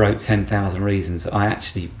wrote 10,000 Reasons. I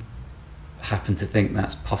actually happen to think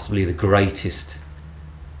that's possibly the greatest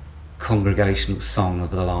congregational song of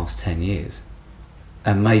the last 10 years.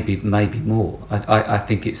 And maybe more. I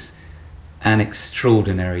think it's an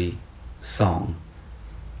extraordinary song.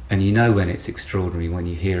 And you know when it's extraordinary when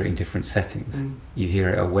you hear it in different settings. You hear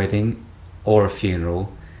it at a wedding or a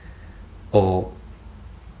funeral or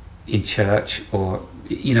in church, or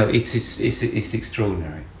it's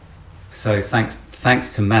extraordinary. So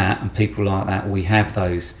thanks to Matt and people like that, we have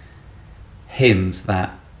those hymns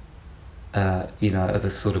that are the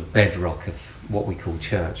sort of bedrock of what we call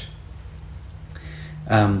church.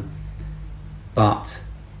 But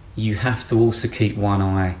you have to also keep one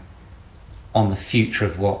eye on the future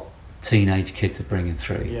of what teenage kids are bringing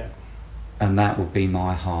through. And that would be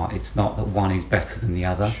my heart. It's not that one is better than the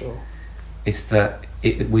other. It's that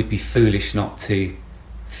it would be foolish not to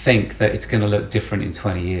think that it's going to look different in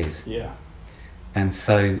 20 years. And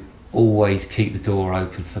so always keep the door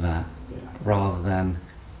open for that, rather than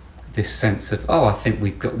this sense of, I think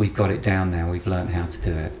we've got it down now, we've learned how to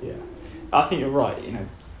do it. I think you're right.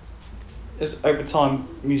 As over time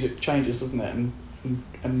music changes, doesn't it,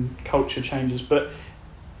 and culture changes, but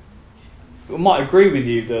I might agree with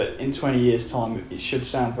you that in 20 years' time it should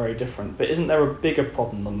sound very different, but isn't there a bigger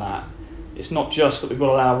problem than that? It's not just that we've got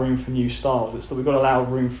to allow room for new styles, it's that we've got to allow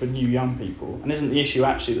room for new young people. And isn't the issue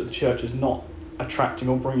actually that the church is not attracting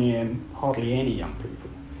or bringing in hardly any young people?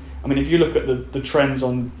 I mean, if you look at the trends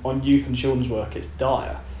on youth and children's work, it's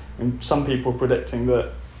dire. I mean, some people are predicting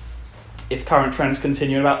that if current trends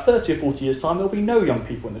continue in about 30 or 40 years' time, there'll be no young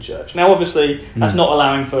people in the church. Now, obviously, that's not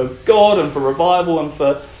allowing for God and for revival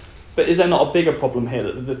but is there not a bigger problem here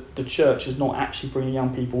that the church is not actually bringing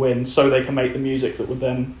young people in so they can make the music that would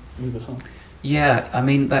then move us on? Yeah, I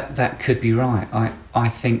mean, that could be right. I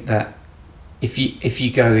think that if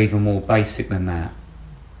you go even more basic than that,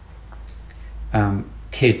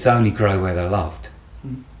 kids only grow where they're loved.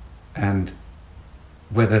 And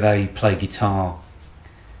whether they play guitar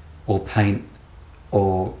or paint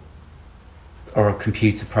or a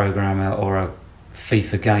computer programmer or a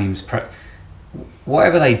FIFA games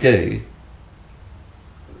whatever they do,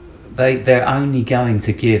 they're only going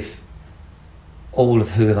to give all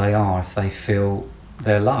of who they are if they feel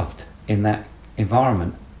they're loved in that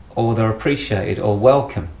environment, or they're appreciated or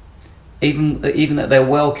welcome. Even that they're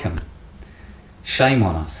welcome, shame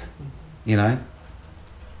on us, you know.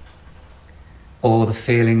 Or the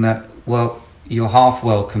feeling that, well, you're half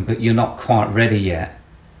welcome but you're not quite ready yet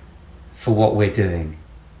for what we're doing.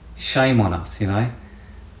 Shame on us, you know.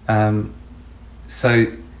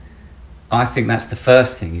 So I think that's the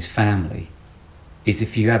first thing, is family. Is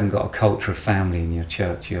if you haven't got a culture of family in your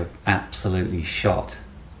church, you're absolutely shot.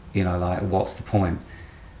 You know, like, what's the point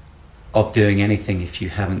of doing anything if you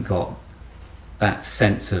haven't got that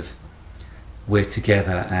sense of we're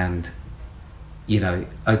together, and, you know,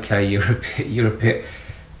 okay, you're a bit,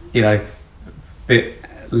 you know, bit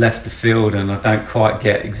left the field and I don't quite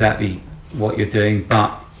get exactly what you're doing,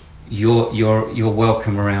 but you're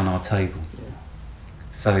welcome around our table. Yeah.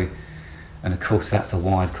 So, and of course that's a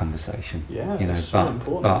wide conversation. Yeah, you know, it's so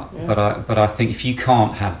important. But I think if you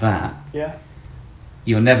can't have that, yeah,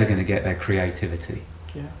 you're never going to get their creativity.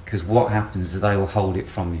 Yeah. Because what happens is they will hold it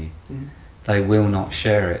from you. Mm. They will not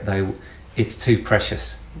share it. It's too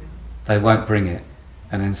precious. They won't bring it,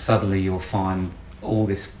 and then suddenly you'll find all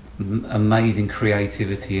this amazing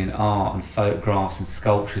creativity in art and photographs and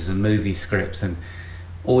sculptures and movie scripts, and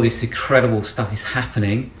all this incredible stuff is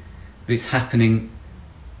happening, but it's happening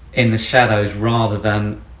in the shadows rather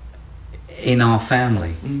than in our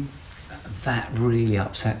family. Mm. That really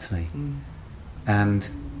upsets me. Mm. And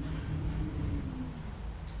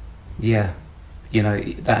yeah, you know,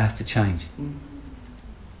 that has to change. Mm.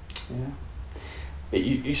 Yeah.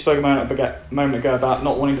 You spoke a moment ago about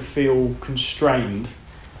not wanting to feel constrained,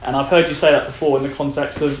 and I've heard you say that before in the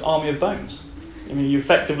context of Army of Bones. I mean, you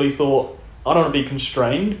effectively thought, I don't want to be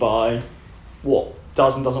constrained by what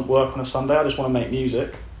does and doesn't work on a Sunday. I just want to make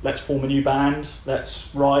music. Let's form a new band. Let's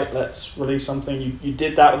write. Let's release something. You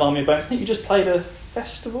did that with Army of Bones. I think you just played a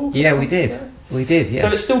festival. Yeah, we did. We did. Yeah.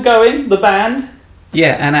 So it's still going, the band.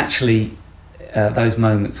 Yeah, and actually, those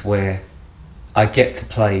moments where I get to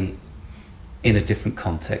play in a different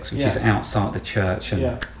context, which is outside the church,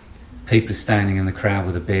 and people are standing in the crowd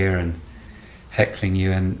with a beer and heckling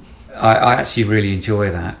you, and I actually really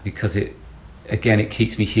enjoy that, because it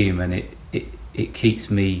keeps me human. It keeps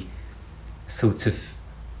me sort of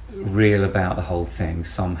real about the whole thing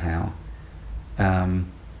somehow.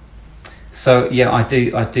 So yeah, I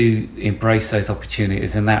do embrace those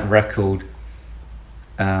opportunities, and that record,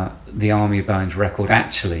 the Army of Bones record,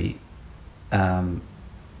 actually,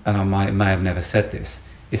 and I may have never said this,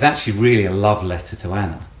 it's actually really a love letter to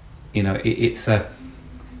Anna. You know, it's a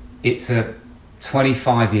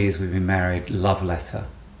 25 years we've been married love letter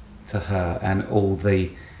to her, and all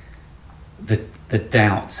the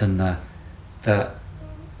doubts and the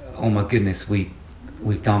oh my goodness, we've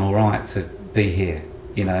done all right to be here,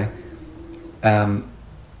 you know.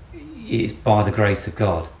 It's by the grace of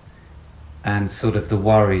God, and sort of the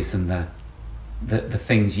worries and the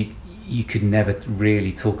things you could never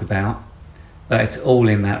really talk about, but it's all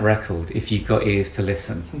in that record if you've got ears to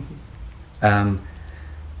listen. I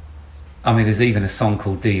mean, there's even a song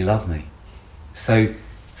called Do You Love Me? So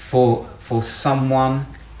for someone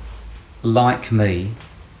like me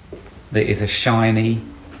that is a shiny,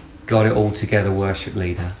 got it all together worship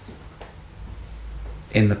leader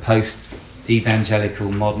in the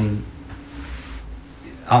post-evangelical modern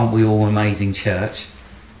aren't we all amazing church,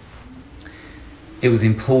 it was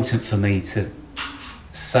important for me to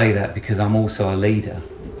say that, because I'm also a leader,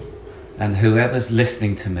 and whoever's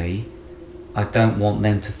listening to me, I don't want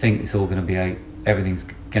them to think it's all going to be everything's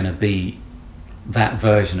going to be that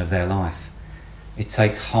version of their life. It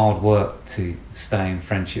takes hard work to stay in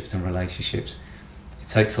friendships and relationships. It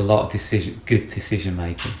takes a lot of good decision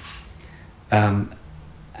making,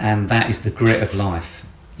 and that is the grit of life.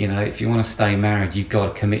 You know, if you want to stay married, you've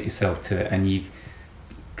got to commit yourself to it, and you've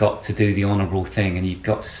got to do the honourable thing, and you've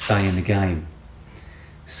got to stay in the game.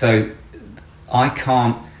 So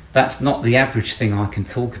that's not the average thing I can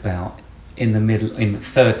talk about in the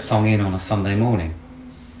third song in on a Sunday morning,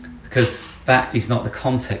 because that is not the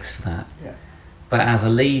context for that. Yeah. But as a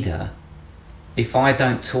leader, if I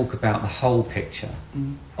don't talk about the whole picture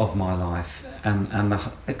of my life and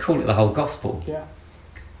I call it the whole gospel,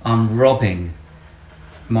 I'm robbing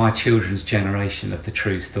my children's generation of the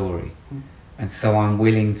true story. And so I'm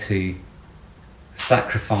willing to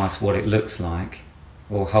sacrifice what it looks like,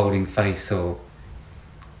 or holding face, or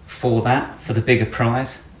for the bigger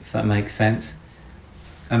prize, if that makes sense.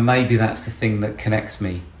 And maybe that's the thing that connects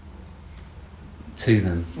me to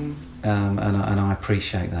them, and I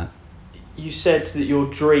appreciate that. You said that your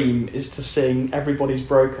dream is to sing Everybody's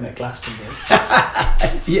Broken at Glastonbury.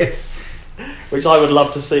 Yes. Which I would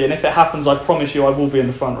love to see, and if it happens, I promise you I will be in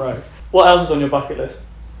the front row. What else is on your bucket list?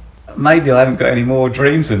 Maybe I haven't got any more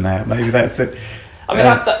dreams than that. Maybe that's it. I mean,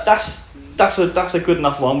 that's a good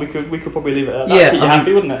enough one. We could probably leave it at that. Yeah, Keep you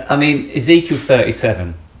happy, wouldn't it? I mean, Ezekiel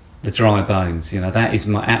 37, the dry bones. That is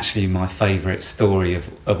actually my favourite story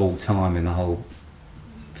of all time in the whole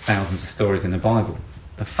thousands of stories in the Bible.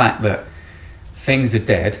 The fact that things are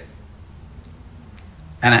dead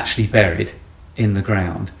and actually buried in the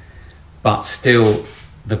ground, but still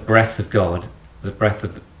the breath of God, the breath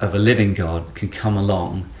of a living God, can come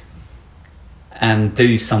along and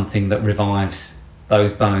do something that revives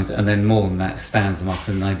those bones, and then more than that, stands them up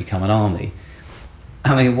and they become an army.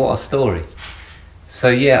 I mean, what a story. So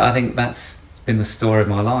yeah, I think that's been the story of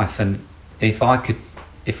my life, and if I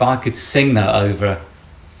could sing that over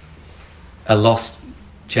a lost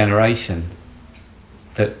generation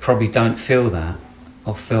that probably don't feel that,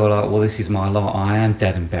 or feel like, well, this is my lot, I am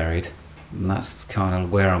dead and buried, and that's kind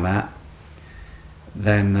of where I'm at,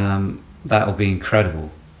 then that will be incredible.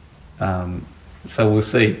 So we'll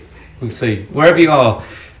see. Wherever you are,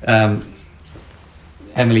 Emily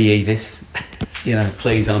Evis,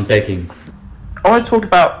 please, I'm begging. I want to talk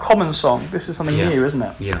about Common Song. This is something new, isn't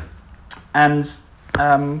it? Yeah. And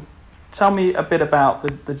tell me a bit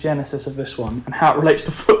about the genesis of this one and how it relates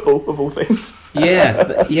to football, of all things.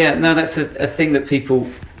 No, that's a thing that people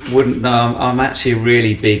wouldn't know. I'm actually a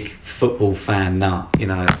really big football fan nut.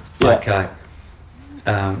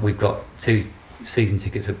 We've got 2 season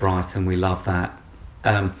tickets at Brighton. We love that.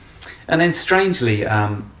 And then strangely,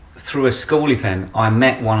 through a school event, I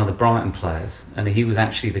met one of the Brighton players, and he was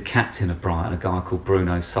actually the captain of Brighton, a guy called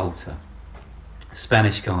Bruno Salta, a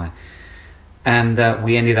Spanish guy. And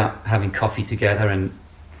we ended up having coffee together, and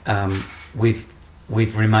we've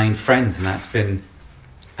remained friends, and that's been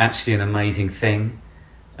actually an amazing thing.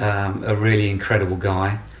 A really incredible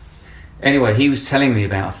guy. Anyway, he was telling me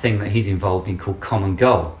about a thing that he's involved in called Common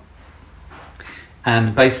Goal.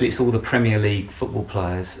 And basically it's all the Premier League football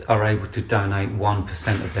players are able to donate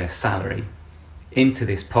 1% of their salary into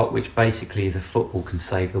this pot, which basically is a football can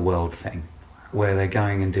save the world thing, where they're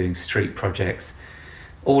going and doing street projects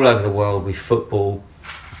all over the world with football,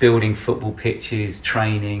 building football pitches,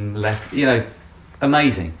 training,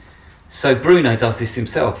 amazing. So Bruno does this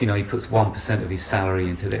himself, he puts 1% of his salary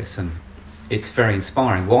into this, and it's very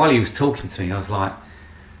inspiring. While he was talking to me, I was like,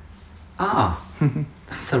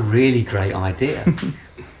 that's a really great idea.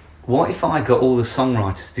 What if I got all the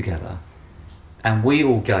songwriters together and we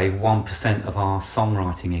all gave 1% of our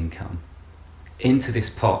songwriting income into this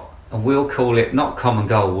pot, and we'll call it not Common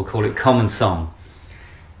Goal, we'll call it Common Song,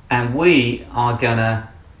 and we are gonna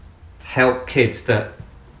help kids that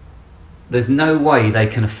there's no way they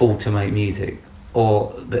can afford to make music,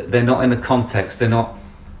 or they're not in the context, they're not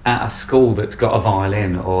at a school that's got a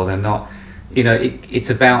violin, or they're not, it's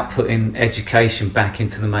about putting education back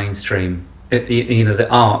into the mainstream, the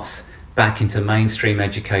arts back into mainstream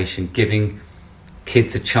education, giving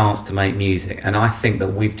kids a chance to make music. And I think that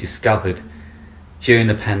we've discovered during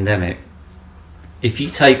the pandemic, if you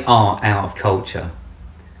take art out of culture,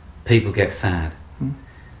 people get sad.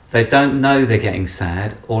 They don't know they're getting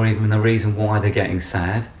sad, or even the reason why they're getting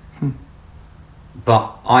sad.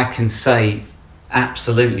 But I can say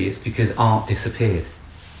absolutely it's because art disappeared.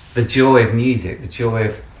 The joy of music, the joy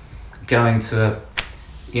of going to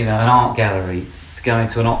an art gallery, to going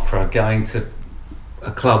to an opera, going to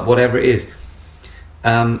a club, whatever it is.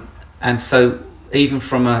 And so even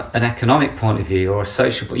from an economic point of view or a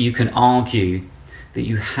social point, you can argue that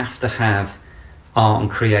you have to have art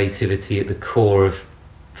and creativity at the core of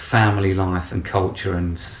family life and culture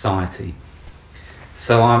and society.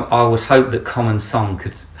 So I would hope that Common Song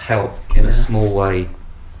could help in a small way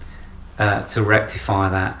to rectify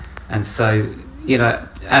that. And so,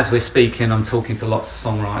 as we're speaking, I'm talking to lots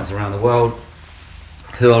of songwriters around the world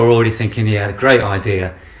who are already thinking, great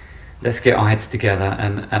idea, let's get our heads together,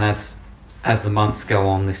 and as the months go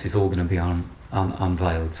on, this is all going to be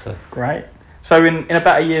unveiled. So great. So in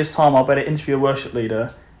about a year's time, I'll better interview a worship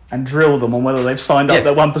leader and drill them on whether they've signed up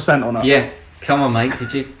their 1% or not. Yeah, come on, mate,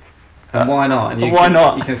 did you? And why not? And why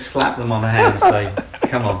not? You can slap them on the hand and say,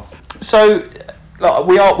 come on. So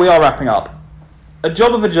we are wrapping up. A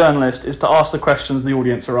job of a journalist is to ask the questions the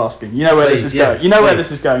audience are asking. You know where this is going. You know where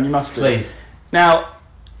this is going. You must do. Please. Now,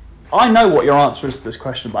 I know what your answer is to this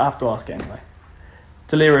question, but I have to ask it anyway.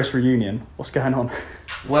 Delirious reunion. What's going on?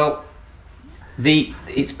 Well,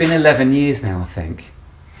 it's been 11 years now, I think,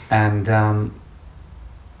 and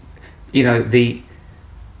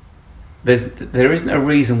there isn't a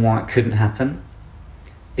reason why it couldn't happen.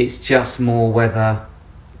 It's just more whether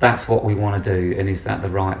that's what we want to do, and is that the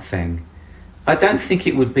right thing. I don't think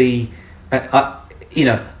it would be, I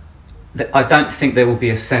don't think there will be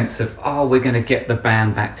a sense of, we're going to get the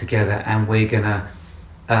band back together and we're going to,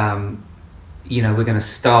 we're going to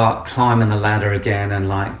start climbing the ladder again and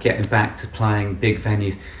like getting back to playing big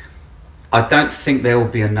venues. I don't think there will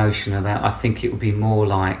be a notion of that. I think it would be more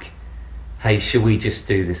like, hey, should we just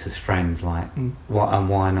do this as friends? Like, what and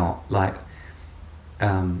why not? Like,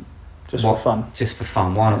 for fun. Just for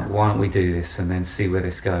fun. Why don't we do this and then see where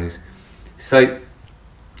this goes? So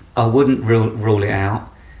I wouldn't rule it out.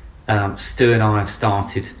 Stu and I have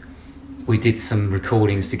started. We did some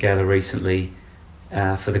recordings together recently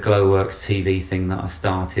for the Glowworks TV thing that I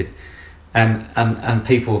started. And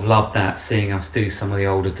people have loved that, seeing us do some of the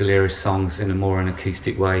older Delirious songs in a more an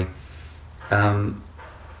acoustic way.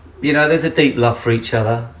 There's a deep love for each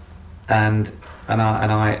other, and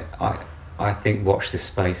I think watch this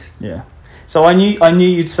space. Yeah. So I knew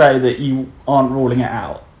you'd say that you aren't ruling it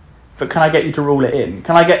out, but can I get you to rule it in?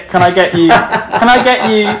 Can I get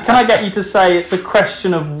you to say it's a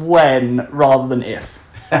question of when rather than if?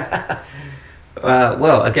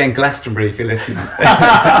 Well, again, Glastonbury, if you're listening.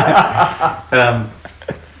 I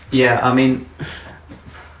mean,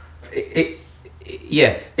 it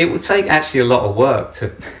would take actually a lot of work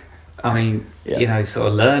to, sort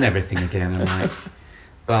of learn everything again. And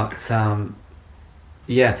what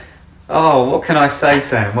can I say,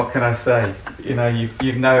 Sam? What can I say?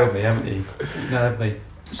 You've nailed me, haven't you? You've nailed me.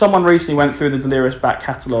 Someone recently went through the Delirious back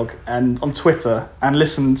catalogue and on Twitter and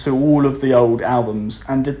listened to all of the old albums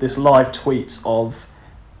and did this live tweet of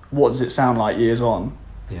what does it sound like years on.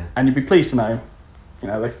 Yeah. And you'd be pleased to know,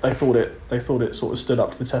 they thought it sort of stood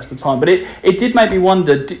up to the test of time. But it did make me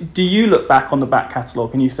wonder, do you look back on the back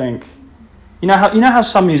catalogue and you think, you know how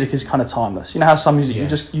some music is kind of timeless? You know how some music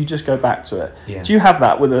you just go back to it. Yeah. Do you have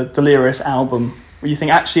that with a Delirious album where you think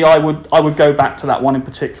actually I would go back to that one in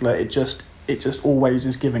particular? It just always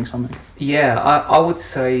is giving something. Yeah, I would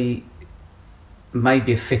say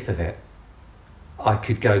maybe a fifth of it I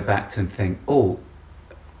could go back to and think,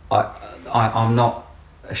 I'm not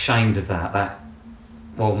ashamed of that.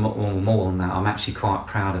 Well, more than that, I'm actually quite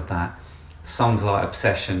proud of that. Songs like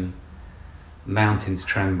Obsession, Mountains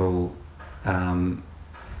Tremble, there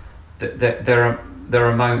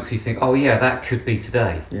are moments you think, that could be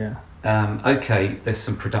today. Yeah. Okay, there's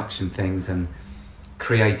some production things and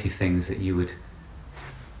creative things that you would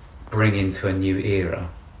bring into a new era,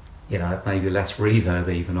 maybe less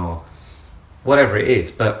reverb even, or whatever it is,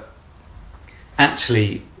 but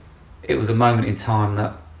actually it was a moment in time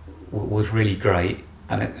that was really great,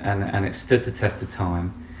 and it stood the test of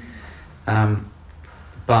time.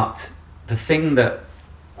 But the thing that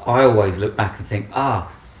I always look back and think,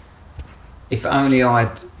 if only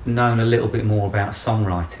I'd known a little bit more about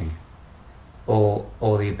songwriting, or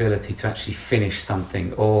the ability to actually finish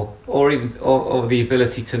something, or the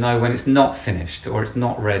ability to know when it's not finished, or it's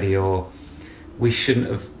not ready, or we shouldn't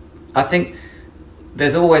have. I think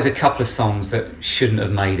there's always a couple of songs that shouldn't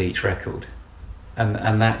have made each record,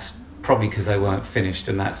 and that's probably because they weren't finished,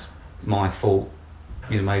 and that's my fault,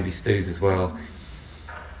 maybe Stu's as well.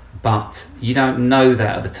 But you don't know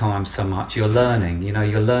that at the time so much. You're learning,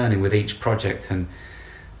 you're learning with each project, and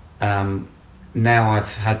now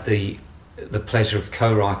I've had the pleasure of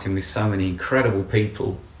co-writing with so many incredible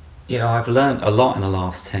people. I've learned a lot in the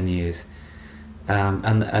last 10 years,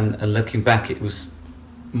 and looking back, it was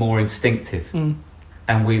more instinctive.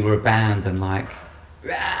 And we were a band, and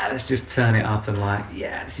let's just turn it up, and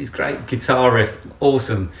this is great, guitar riff,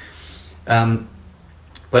 awesome.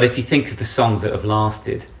 But if you think of the songs that have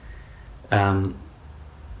lasted,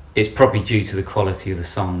 it's probably due to the quality of the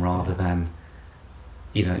song rather than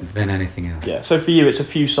anything else. Yeah. So for you, it's a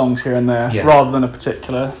few songs here and there, yeah, rather than a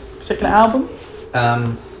particular album.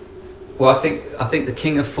 Well, I think the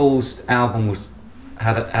King of Fools album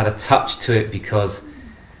had a touch to it because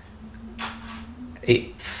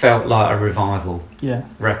it felt like a revival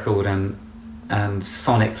record, and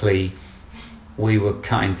sonically we were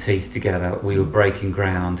cutting teeth together. We were breaking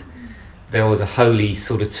ground. There was a holy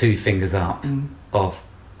sort of two fingers up of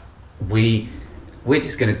we're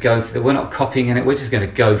just going to go for it. We're not copying it. We're just going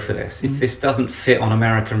to go for this. If this doesn't fit on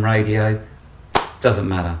American radio, doesn't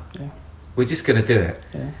matter. Yeah. We're just going to do it.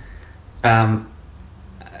 Yeah.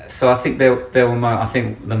 So I think there were. I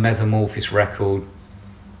think the Mesomorphis record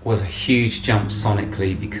was a huge jump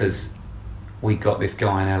sonically because we got this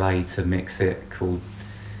guy in LA to mix it called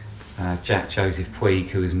Jack Joseph Puig,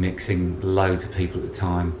 who was mixing loads of people at the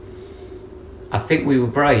time. I think we were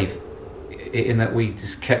brave in that we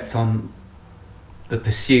just kept on the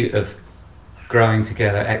pursuit of growing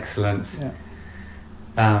together, excellence.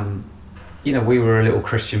 Yeah. You know, we were a little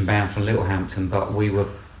Christian band from Littlehampton, but we were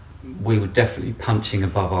definitely punching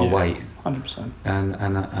above our weight. 100%.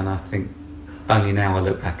 And I think only now I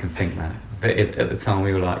look back and think that. But at the time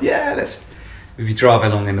we were like, we'd be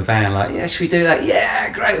driving along in the van like, yeah, should we do that? Yeah,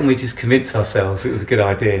 great. And we just convinced ourselves it was a good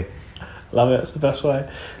idea. Love it. It's the best way.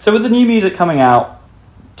 So with the new music coming out,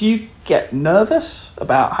 do you get nervous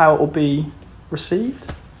about how it will be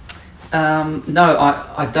received? No,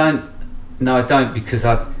 I don't. No, I don't, because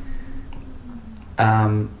I've.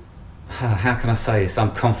 How can I say this?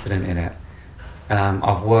 I'm confident in it.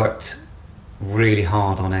 I've worked really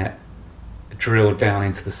hard on it, drilled down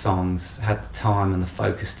into the songs, had the time and the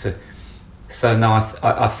focus to. So no,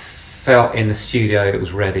 I felt in the studio it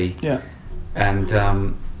was ready. Yeah. And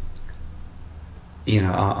you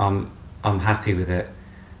know, I'm happy with it.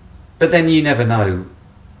 But then you never know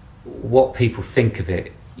what people think of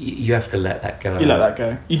it. You have to let that go. You let that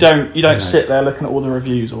go. You don't sit there looking at all the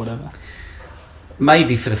reviews or whatever.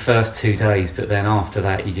 Maybe for the first 2 days, but then after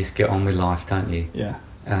that you just get on with life, don't you? Yeah.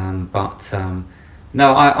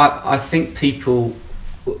 No, I think people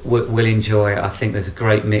will enjoy it. I think there's a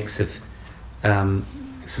great mix of some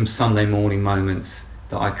Sunday morning moments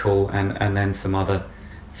that I call, and then some other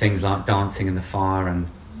things like Dancing in the Fire, and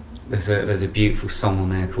there's a beautiful song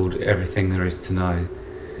on there called Everything There Is to Know,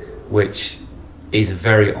 which is a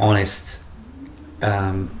very honest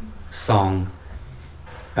song,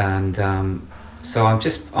 and so I'm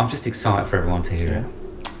just excited for everyone to hear it.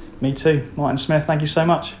 Me too. Martin Smith, thank you so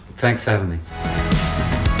much. Thanks for having me.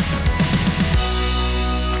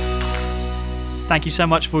 Thank you so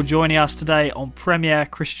much for joining us today on Premier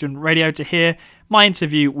Christian Radio to hear my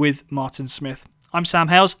interview with Martin Smith. I'm Sam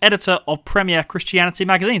Hales, editor of Premier Christianity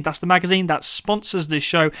magazine. That's the magazine that sponsors this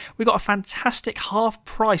show. We've got a fantastic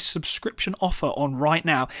half-price subscription offer on right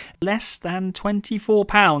now. Less than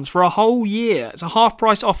 £24 for a whole year. It's a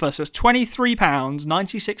half-price offer, so it's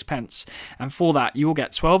 £23.96. And for that, you will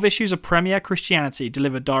get 12 issues of Premier Christianity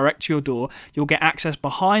delivered direct to your door. You'll get access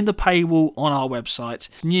behind the paywall on our website.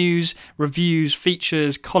 News, reviews,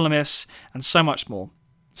 features, columnists, and so much more.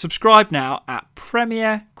 Subscribe now at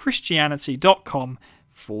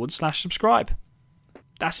premierchristianity.com/subscribe.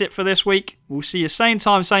 That's it for this week. We'll see you same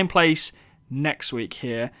time, same place next week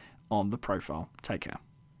here on The Profile. Take care.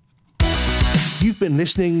 You've been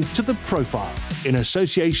listening to The Profile in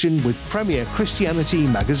association with Premier Christianity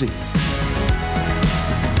magazine.